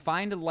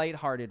find a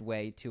lighthearted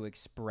way to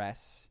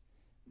express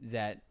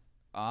that,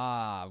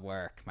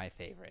 work, my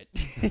favorite.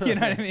 You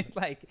know what I mean?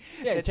 Like,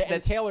 that's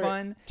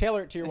fun.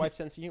 Tailor it to your wife's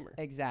sense of humor.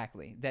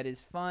 Exactly. That is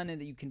fun, and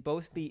that you can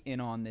both be in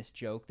on this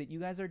joke, that you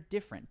guys are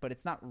different, but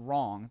it's not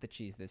wrong that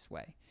she's this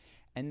way.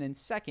 And then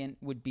second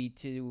would be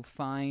to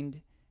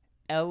find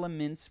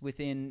elements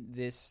within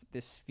this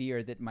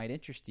sphere that might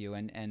interest you,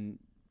 and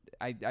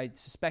I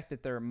suspect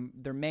that there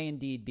may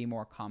indeed be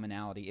more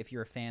commonality. If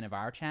you're a fan of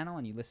our channel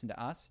and you listen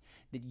to us,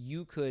 that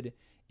you could,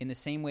 in the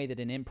same way that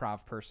an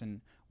improv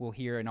person will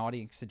hear an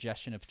audience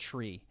suggestion of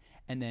tree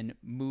and then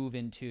move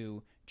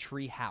into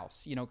tree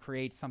house,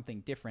 create something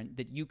different,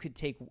 that you could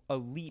take a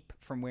leap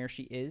from where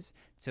she is.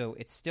 So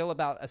it's still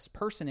about a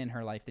person in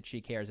her life that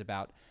she cares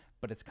about,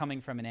 but it's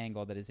coming from an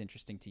angle that is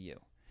interesting to you.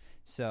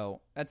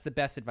 So that's the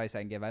best advice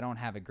I can give. I don't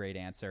have a great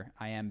answer.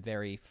 I am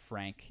very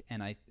frank,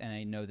 and I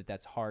know that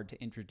that's hard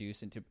to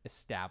introduce into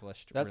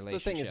established relationships.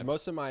 That's the thing, is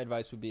most of my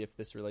advice would be if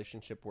this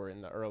relationship were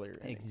in the earlier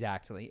innings.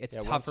 Exactly. It's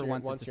tougher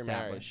once it's you're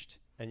established.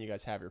 Married and you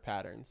guys have your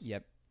patterns.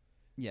 Yep.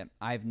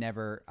 I've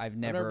never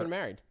been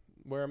married.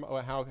 Where am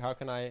how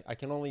can I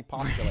can only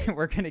postulate.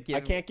 We're gonna give.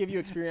 I can't give you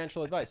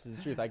experiential advice. It's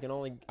the truth. I can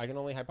only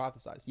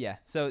hypothesize. Yeah.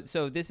 So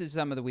this is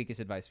some of the weakest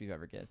advice we've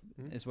ever given,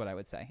 is what I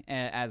would say.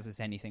 As is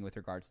anything with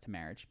regards to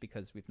marriage,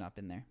 because we've not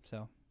been there.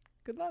 So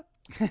good luck.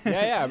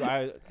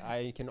 yeah.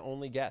 I can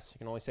only guess. I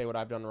can only say what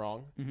I've done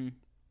wrong. Mm-hmm.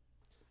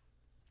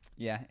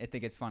 Yeah, I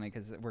think it's funny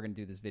because we're gonna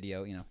do this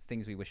video.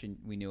 Things we wish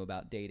we knew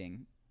about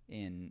dating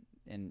in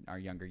our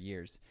younger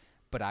years.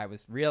 But I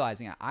was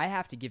realizing I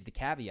have to give the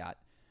caveat.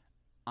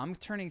 I'm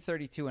turning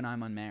 32 and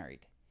I'm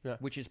unmarried,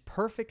 which is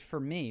perfect for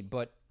me.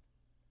 But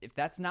if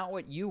that's not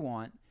what you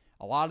want,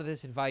 a lot of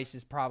this advice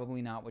is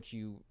probably not what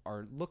you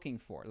are looking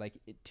for. Like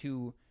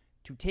to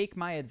take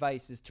my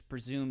advice is to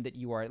presume that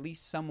you are at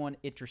least someone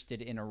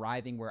interested in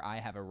arriving where I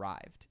have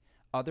arrived.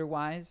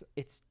 Otherwise,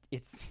 it's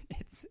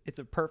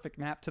a perfect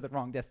map to the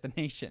wrong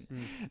destination.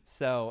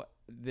 So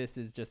this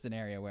is just an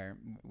area where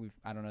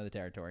I don't know the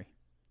territory.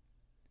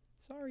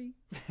 Sorry.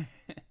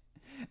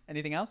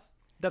 Anything else?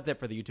 That's it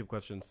for the YouTube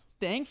questions.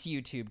 Thanks,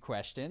 YouTube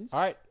questions. All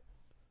right.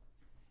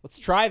 Let's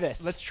try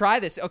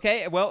this.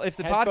 Okay. Well, if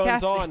the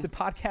Headphones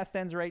podcast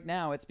ends right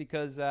now, it's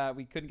because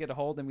we couldn't get a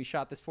hold and we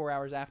shot this 4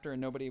 hours after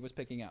and nobody was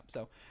picking up.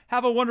 So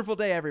have a wonderful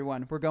day,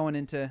 everyone. We're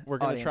going to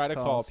try to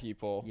calls. call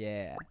people.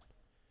 Yeah.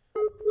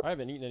 I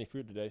haven't eaten any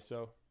food today,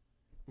 so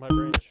my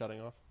brain is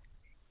shutting off.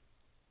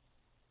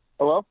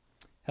 Hello?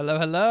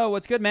 Hello.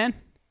 What's good, man?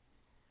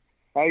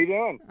 How you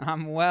doing?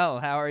 I'm well.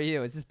 How are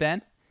you? Is this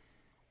Ben?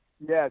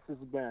 Yes, this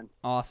is Ben.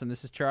 Awesome.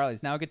 This is Charlie.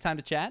 Is now a good time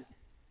to chat?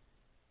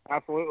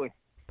 Absolutely.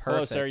 Perfect.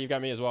 Hello, sir. You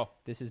got me as well.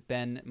 This is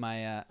Ben,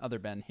 my other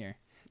Ben here.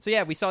 So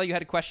yeah, we saw you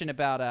had a question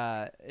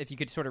about if you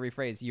could sort of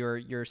rephrase.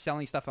 You're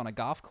selling stuff on a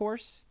golf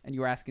course, and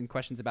you were asking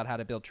questions about how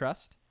to build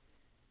trust?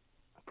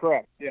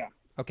 Correct, yeah.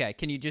 Okay.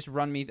 Can you just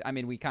run me? I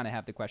mean, we kind of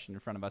have the question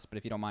in front of us, but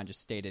if you don't mind,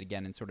 just state it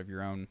again in sort of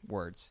your own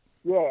words.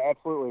 Yeah,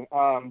 absolutely.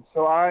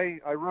 So I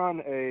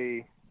run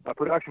a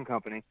production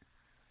company,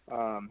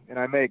 and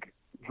I make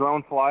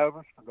drone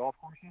flyovers for golf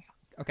courses.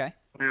 Okay.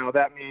 Now,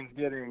 that means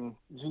getting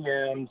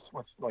GMs,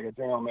 which is like a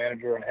general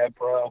manager and head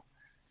pro,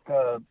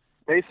 to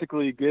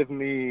basically give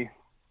me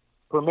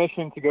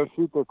permission to go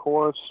shoot their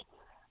course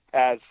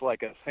as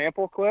like a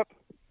sample clip.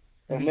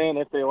 And then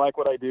if they like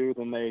what I do,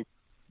 then they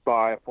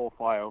buy a full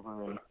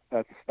flyover, and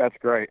that's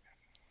great.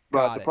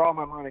 But the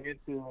problem I'm running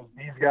into is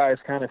these guys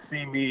kind of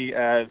see me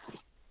as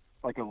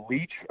like a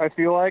leech, I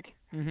feel like.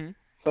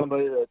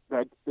 Somebody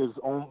that is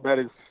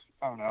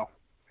I don't know.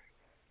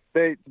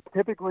 They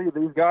typically,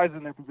 these guys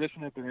in their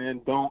position that they're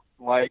in don't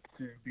like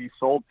to be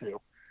sold to.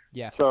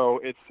 Yeah. So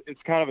it's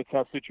kind of a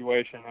tough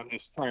situation. I'm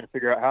just trying to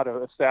figure out how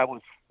to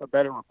establish a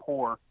better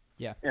rapport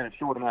in a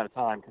short amount of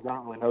time, because I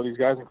don't really know these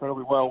guys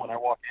incredibly well when I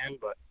walk in.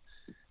 But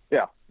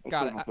yeah.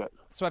 Got it.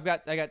 So I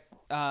got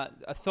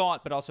a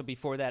thought, but also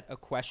before that, a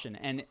question.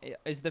 And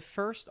is the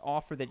first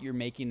offer that you're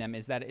making them,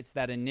 is that it's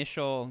that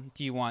initial,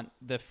 do you want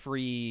the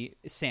free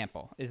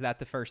sample? Is that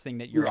the first thing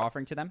that you're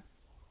offering to them?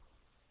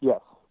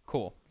 Yes.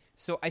 Cool.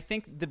 So I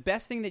think the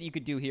best thing that you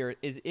could do here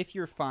is, if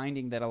you're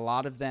finding that a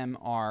lot of them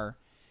are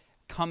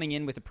coming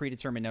in with a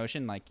predetermined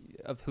notion like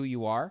of who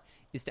you are,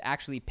 is to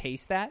actually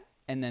pace that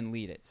and then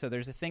lead it. So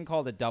there's a thing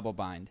called a double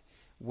bind,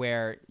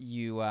 where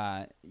you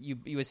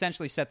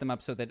essentially set them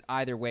up so that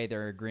either way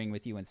they're agreeing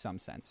with you in some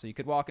sense. So you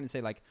could walk in and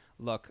say, like,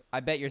 look,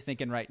 I bet you're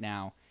thinking right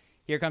now,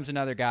 here comes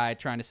another guy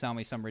trying to sell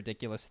me some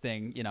ridiculous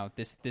thing.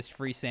 This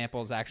free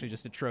sample is actually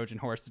just a Trojan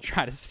horse to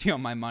try to steal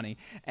my money.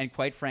 And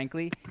quite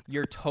frankly,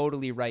 you're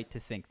totally right to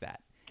think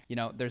that.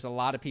 There's a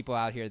lot of people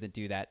out here that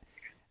do that.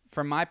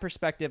 From my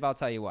perspective, I'll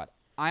tell you what,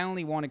 I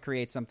only want to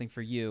create something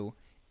for you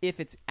if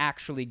it's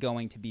actually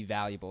going to be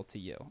valuable to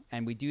you.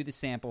 And we do the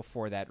sample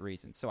for that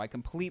reason. So I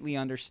completely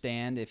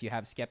understand if you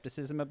have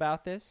skepticism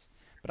about this,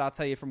 but I'll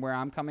tell you from where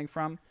I'm coming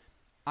from,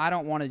 I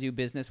don't want to do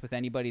business with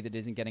anybody that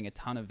isn't getting a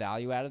ton of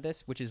value out of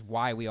this, which is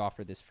why we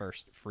offer this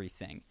first free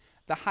thing.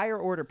 The higher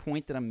order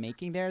point that I'm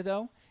making there,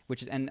 though,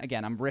 which is, and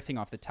again, I'm riffing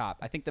off the top,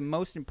 I think the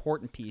most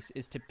important piece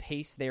is to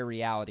pace their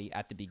reality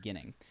at the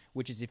beginning,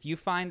 which is if you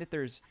find that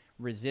there's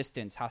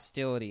resistance,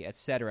 hostility,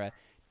 etc.,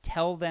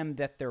 tell them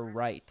that they're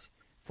right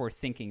for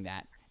thinking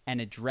that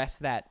and address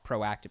that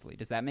proactively.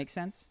 Does that make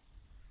sense?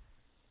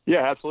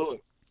 Yeah,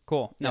 absolutely.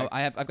 Cool. No,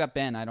 yeah. I've got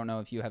Ben. I don't know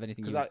if you have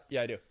anything. I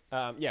do.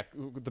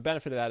 The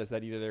benefit of that is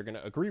that either they're going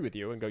to agree with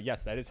you and go,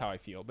 yes, that is how I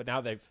feel. But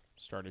now they've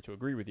started to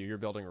agree with you. You're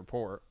building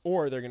rapport.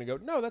 Or they're going to go,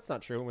 no, that's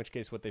not true. In which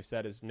case what they've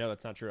said is, no,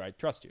 that's not true. I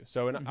trust you.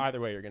 So in either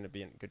way, you're going to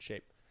be in good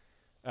shape.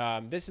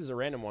 This is a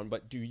random one,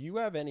 but do you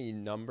have any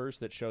numbers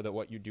that show that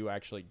what you do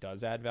actually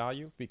does add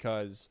value?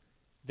 Because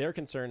their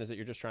concern is that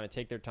you're just trying to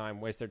take their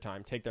time, waste their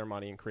time, take their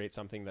money, and create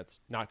something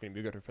that's not going to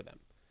be good for them.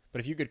 But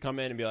if you could come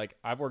in and be like,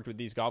 I've worked with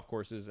these golf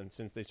courses, and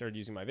since they started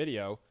using my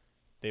video,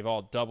 they've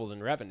all doubled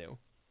in revenue,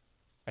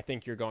 I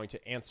think you're going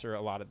to answer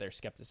a lot of their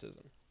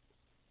skepticism.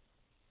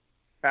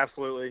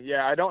 Absolutely.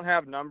 Yeah, I don't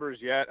have numbers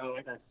yet. I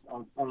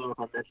don't know if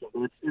I mentioned,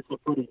 but it's a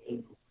pretty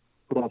new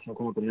production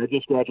company. I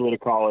just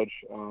graduated college,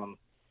 and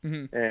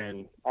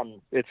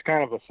it's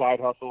kind of a side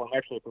hustle. I'm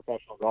actually a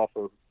professional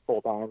golfer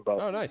full-time.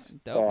 But oh, nice.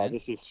 Dope,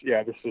 this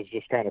is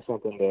just kind of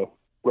something to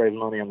raise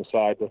money on the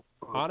side to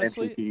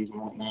honestly entry fees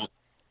and whatnot.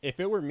 If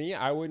it were me,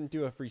 I wouldn't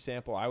do a free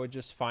sample. I would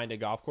just find a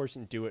golf course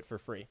and do it for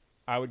free.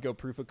 I would go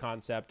proof of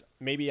concept,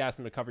 maybe ask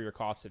them to cover your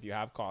costs if you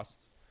have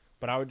costs,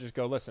 but I would just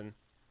go, listen,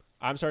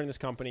 I'm starting this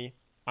company.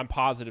 I'm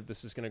positive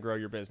this is going to grow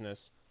your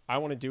business. I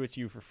want to do it to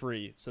you for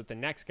free so that the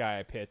next guy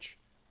I pitch,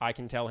 I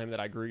can tell him that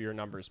I grew your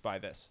numbers by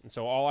this. And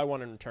so all I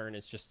want in return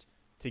is just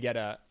to get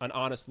an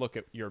honest look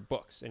at your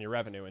books and your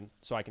revenue, and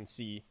so I can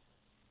see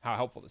how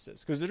helpful this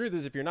is. Because the truth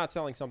is, if you're not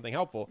selling something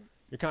helpful,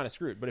 you're kind of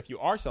screwed. But if you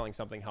are selling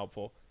something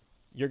helpful,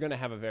 you're going to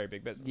have a very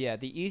big business. Yeah,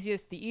 the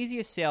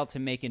easiest sale to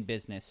make in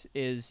business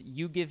is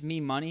you give me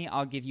money,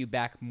 I'll give you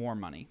back more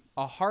money.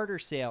 A harder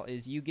sale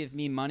is you give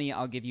me money,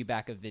 I'll give you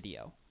back a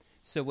video.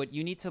 So what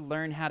you need to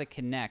learn how to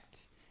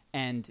connect,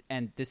 and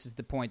this is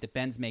the point that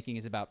Ben's making,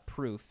 is about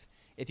proof.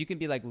 If you can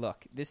be like,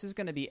 look, this is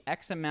going to be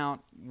X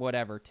amount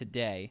whatever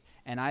today,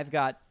 and I've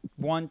got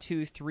 1,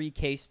 2, 3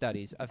 case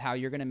studies of how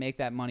you're going to make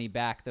that money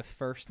back the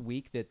first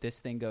week that this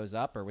thing goes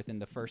up or within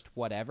the first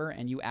whatever,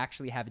 and you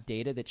actually have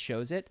data that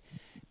shows it,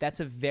 that's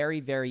a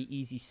very, very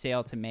easy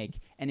sale to make.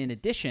 And in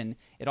addition,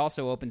 it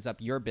also opens up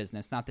your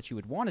business, not that you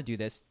would want to do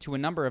this, to a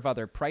number of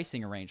other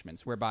pricing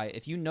arrangements, whereby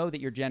if you know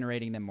that you're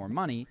generating them more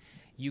money,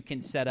 you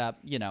can set up,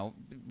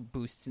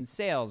 boosts in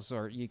sales,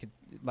 or you could,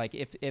 like,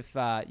 if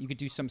you could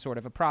do some sort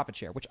of a profit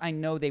share, which I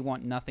know they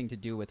want nothing to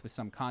do with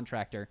some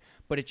contractor,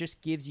 but it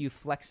just gives you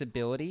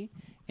flexibility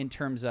in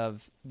terms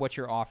of what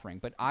you're offering.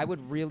 But I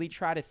would really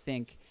try to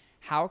think,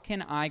 how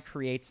can I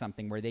create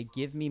something where they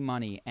give me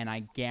money and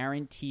I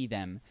guarantee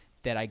them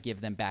that I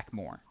give them back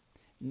more,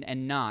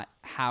 and not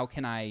how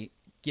can I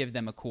give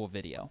them a cool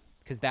video?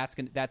 Because that's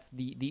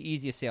the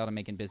easiest sale to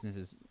make in business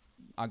is,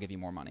 I'll give you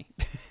more money.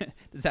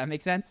 Does that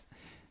make sense?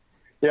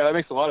 Yeah, that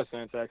makes a lot of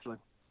sense, actually.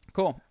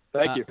 Cool.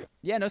 Thank you.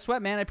 Yeah, no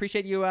sweat, man. I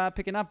appreciate you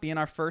picking up, being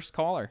our first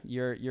caller.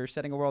 You're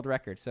setting a world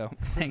record, so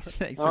thanks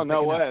for picking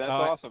no way. up. That's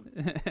awesome.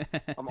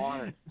 I'm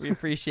honored. We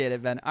appreciate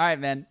it, Ben. All right,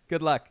 man.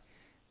 Good luck.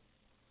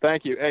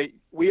 Thank you. Hey,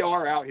 we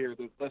are out here,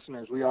 the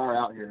listeners. We are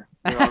out here.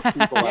 There are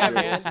people out here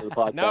man. for the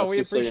podcast, No, we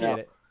just so you appreciate know.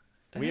 it.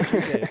 We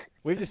appreciate it.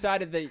 We've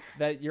decided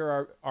that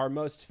you're our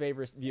most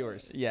favorite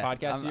viewers,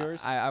 podcast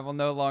viewers. I will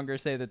no longer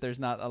say that there's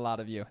not a lot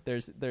of you.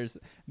 There's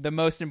the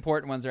most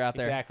important ones are out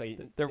there. Exactly.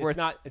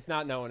 It's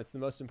not known. It's the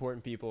most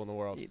important people in the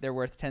world. They're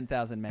worth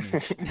 10,000 men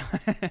each.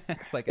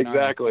 It's like an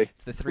exactly. army.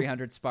 It's the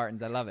 300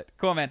 Spartans. I love it.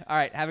 Cool, man. All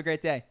right. Have a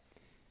great day.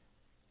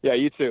 Yeah,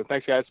 you too.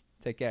 Thanks, guys.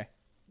 Take care.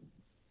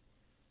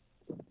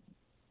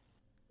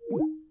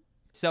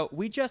 So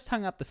we just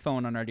hung up the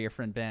phone on our dear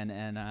friend Ben,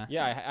 and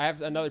yeah, I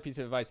have another piece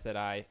of advice that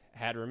I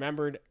had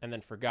remembered and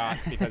then forgot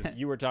because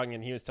you were talking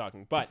and he was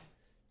talking. But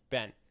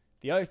Ben,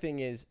 the other thing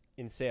is,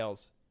 in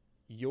sales,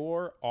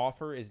 your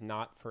offer is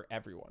not for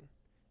everyone.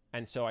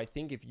 And so I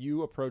think if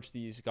you approach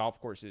these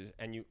golf courses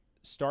and you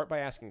start by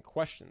asking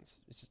questions,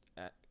 it's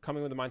just,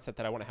 coming with the mindset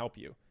that I want to help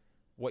you,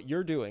 what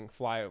you're doing,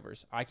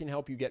 flyovers, I can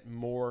help you get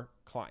more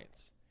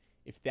clients.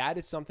 If that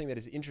is something that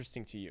is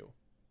interesting to you,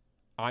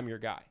 I'm your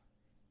guy.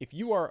 If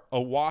you are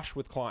awash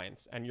with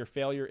clients and your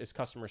failure is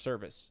customer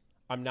service,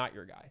 I'm not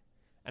your guy.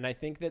 And I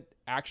think that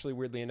actually,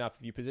 weirdly enough,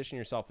 if you position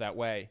yourself that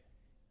way,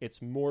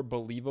 it's more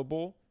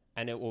believable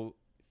and it will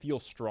feel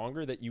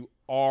stronger that you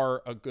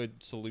are a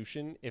good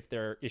solution if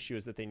their issue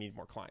is that they need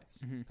more clients.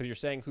 Because you're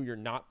saying who you're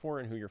not for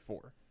and who you're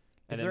for.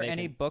 And is there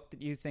any book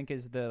that you think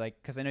is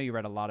because I know you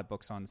read a lot of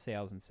books on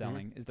sales and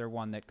selling. Is there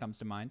one that comes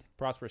to mind?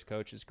 Prosperous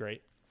Coach is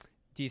great.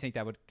 Do you think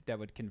that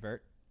would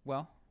convert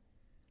well?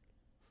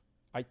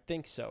 I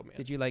think so, man.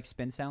 Did you like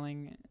spin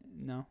selling?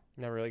 No?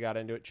 Never really got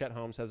into it. Chet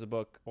Holmes has a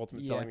book,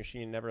 Ultimate Selling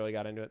Machine. Never really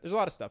got into it. There's a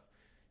lot of stuff.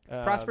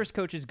 Prosperous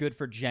Coach is good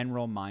for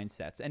general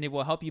mindsets, and it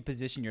will help you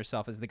position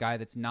yourself as the guy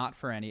that's not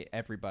for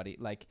everybody.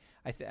 Like,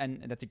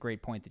 and that's a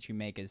great point that you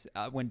make. Is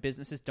when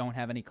businesses don't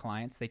have any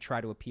clients, they try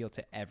to appeal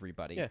to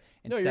everybody. Yeah.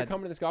 You're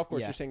coming to this golf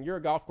course. You're saying you're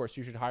a golf course.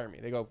 You should hire me.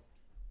 They go,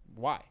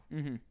 why?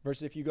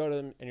 Versus if you go to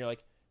them and you're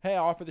like, hey, I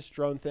offer this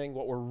drone thing.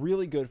 What we're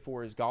really good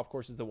for is golf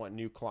courses that want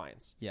new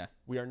clients. Yeah.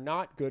 We are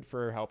not good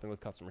for helping with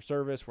customer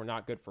service. We're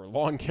not good for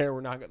lawn care. We're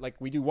not good. Like,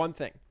 we do one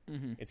thing.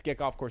 It's get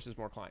golf courses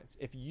more clients.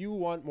 If you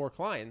want more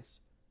clients,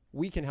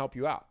 we can help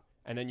you out.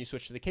 And then you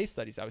switch to the case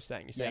studies I was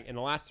saying. You're saying in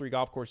the last 3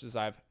 golf courses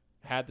I've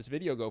had this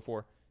video go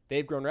for,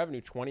 they've grown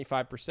revenue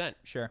 25%.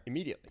 Sure.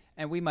 Immediately.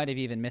 And we might have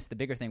even missed the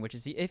bigger thing, which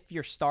is if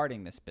you're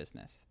starting this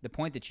business, the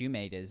point that you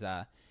made is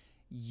I'll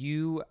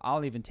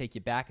even take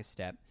you back a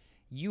step.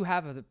 You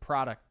have the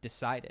product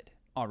decided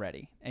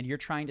already, and you're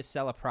trying to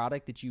sell a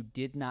product that you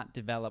did not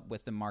develop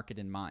with the market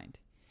in mind.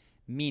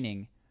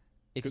 Meaning,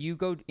 if you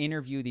go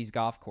interview these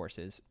golf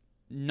courses,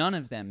 none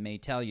of them may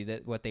tell you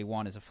that what they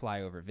want is a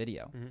flyover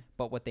video.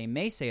 But what they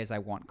may say is, I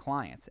want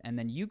clients. And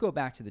then you go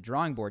back to the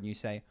drawing board and you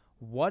say,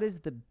 what is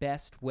the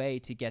best way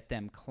to get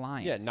them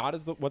clients? Yeah, not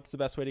what's the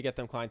best way to get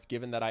them clients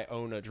given that I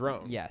own a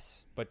drone.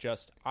 Yes. But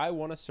just, I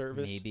want to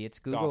service maybe it's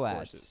Google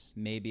ads. Courses.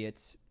 Maybe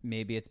it's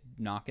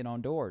knocking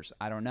on doors.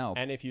 I don't know.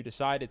 And if you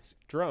decide it's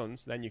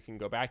drones, then you can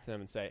go back to them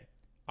and say,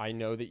 I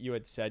know that you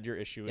had said your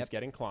issue is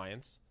getting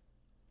clients.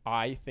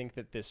 I think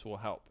that this will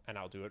help, and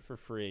I'll do it for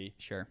free.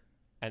 Sure.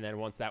 And then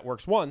once that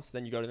works once,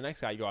 then you go to the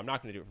next guy. You go, I'm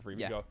not going to do it for free.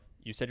 Yeah. You go,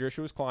 you said your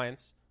issue was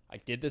clients. I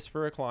did this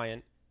for a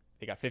client.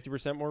 They got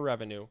 50% more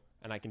revenue,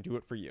 and I can do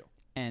it for you.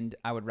 And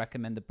I would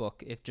recommend the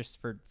book, if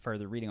just for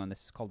further reading on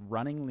this. It's called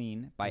Running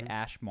Lean by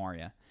Ash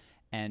Maurya.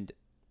 And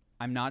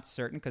I'm not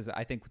certain, because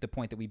I think the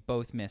point that we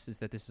both miss is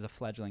that this is a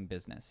fledgling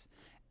business.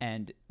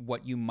 And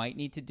what you might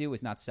need to do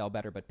is not sell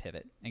better, but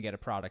pivot and get a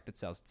product that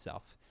sells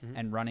itself.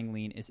 And Running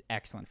Lean is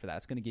excellent for that.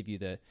 It's going to give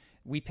you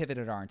we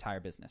pivoted our entire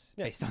business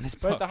based on this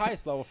book. But at the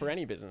highest level for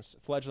any business,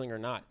 fledgling or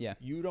not,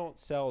 you don't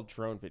sell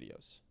drone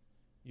videos.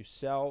 You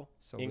sell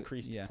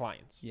increased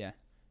clients. Yeah.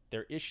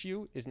 Their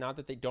issue is not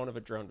that they don't have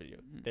a drone video.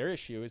 Their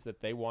issue is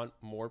that they want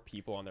more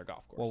people on their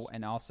golf course. Well,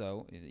 and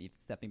also,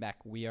 stepping back,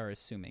 we are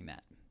assuming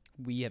that.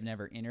 We have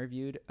never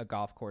interviewed a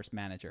golf course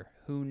manager.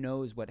 Who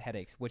knows what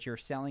headaches? What you're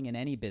selling in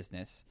any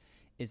business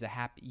is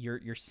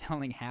you're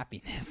selling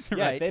happiness, right?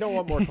 Yeah, if they don't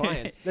want more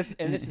clients. This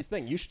is the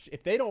thing.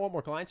 If they don't want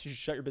more clients, you should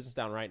shut your business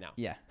down right now.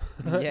 Yeah.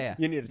 Yeah.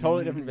 You need a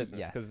totally different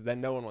business, because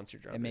then no one wants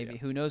your drone and maybe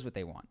video. Who knows what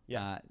they want.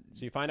 Yeah.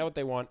 So you find out what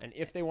they want, and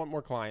if they want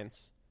more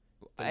clients,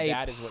 then a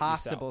that is what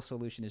possible you sell.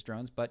 Solution is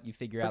drones, but you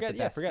figure out the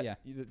best. Yeah.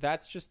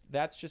 That's just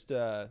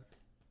the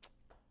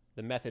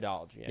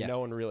methodology, and no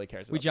one really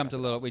cares about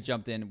We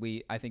jumped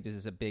in. I think this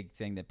is a big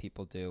thing that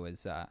people do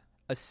is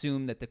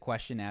assume that the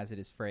question as it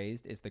is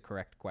phrased is the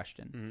correct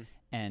question.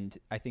 And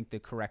I think the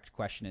correct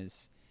question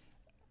is,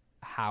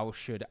 how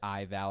should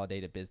I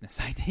validate a business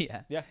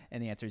idea? Yeah.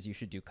 And the answer is you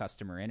should do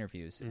customer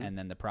interviews, and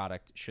then the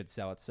product should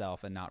sell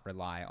itself and not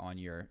rely on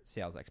your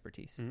sales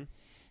expertise.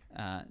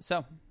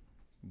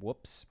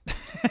 Whoops.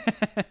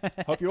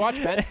 Hope you watch,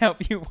 Ben.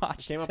 Hope you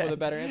watch. Came up with a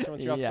better answer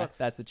once you're off the phone.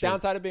 That's the truth.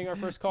 Downside of being our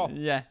first call.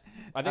 Yeah.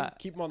 I think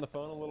keep them on the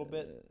phone a little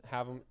bit.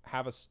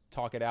 Have us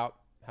talk it out.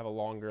 Have a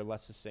longer,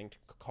 less succinct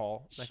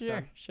call next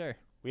time. Sure.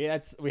 We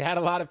had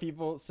a lot of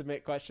people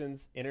submit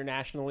questions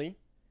internationally.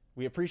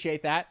 We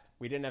appreciate that.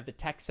 We didn't have the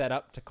tech set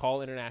up to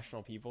call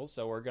international people,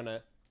 so we're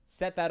gonna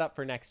set that up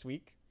for next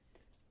week.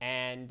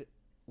 And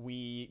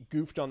we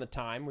goofed on the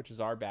time, which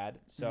is our bad.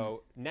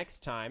 So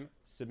next time,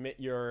 submit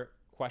your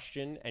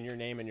question and your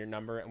name and your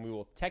number, and we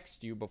will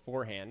text you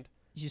beforehand.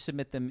 You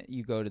submit them,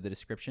 you go to the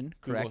description,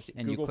 correct?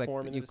 And you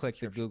click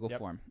the Google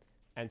form.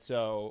 And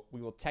so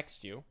we will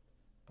text you,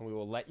 and we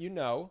will let you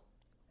know,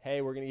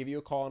 hey, we're going to give you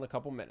a call in a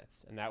couple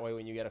minutes. And that way,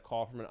 when you get a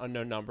call from an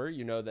unknown number,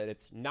 you know that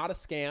it's not a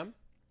scam,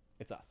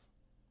 it's us.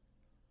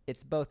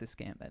 It's both a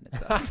scam and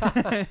it's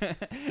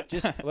us.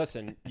 Just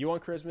listen, you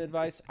want charisma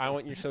advice? I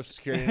want your social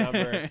security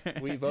number.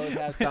 We both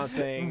have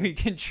something we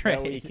can trade.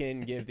 That we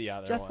can give the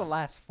other Just one. the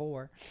last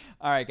 4.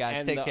 All right, guys,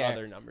 and take the care.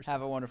 Other numbers.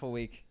 Have a wonderful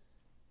week.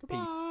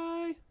 Goodbye.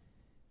 Peace.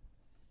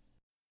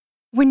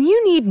 When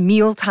you need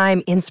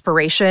mealtime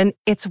inspiration,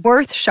 it's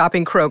worth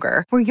shopping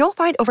Kroger, where you'll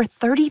find over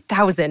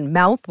 30,000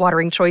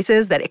 mouth-watering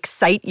choices that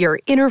excite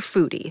your inner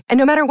foodie. And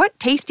no matter what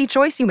tasty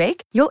choice you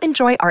make, you'll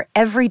enjoy our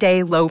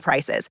everyday low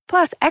prices,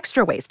 plus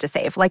extra ways to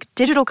save, like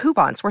digital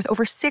coupons worth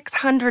over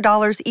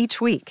 $600 each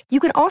week. You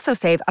can also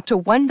save up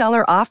to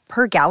 $1 off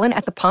per gallon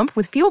at the pump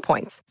with fuel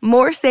points.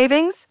 More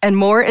savings and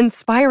more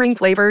inspiring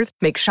flavors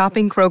make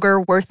shopping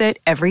Kroger worth it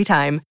every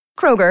time.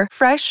 Kroger,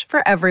 fresh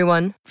for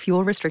everyone.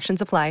 Fuel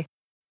restrictions apply.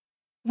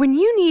 When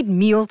you need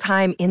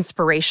mealtime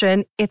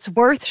inspiration, it's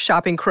worth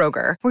shopping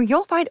Kroger, where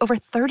you'll find over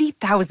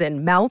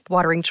 30,000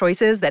 mouth-watering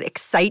choices that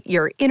excite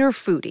your inner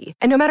foodie.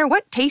 And no matter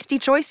what tasty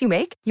choice you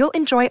make, you'll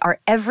enjoy our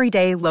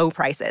everyday low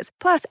prices,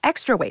 plus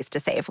extra ways to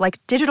save,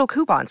 like digital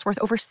coupons worth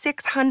over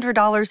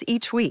 $600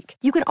 each week.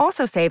 You can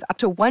also save up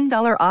to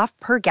 $1 off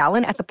per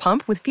gallon at the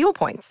pump with fuel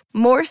points.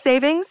 More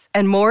savings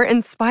and more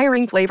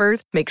inspiring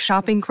flavors make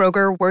shopping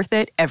Kroger worth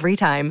it every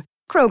time.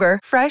 Kroger,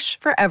 fresh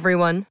for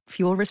everyone.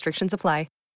 Fuel restrictions apply.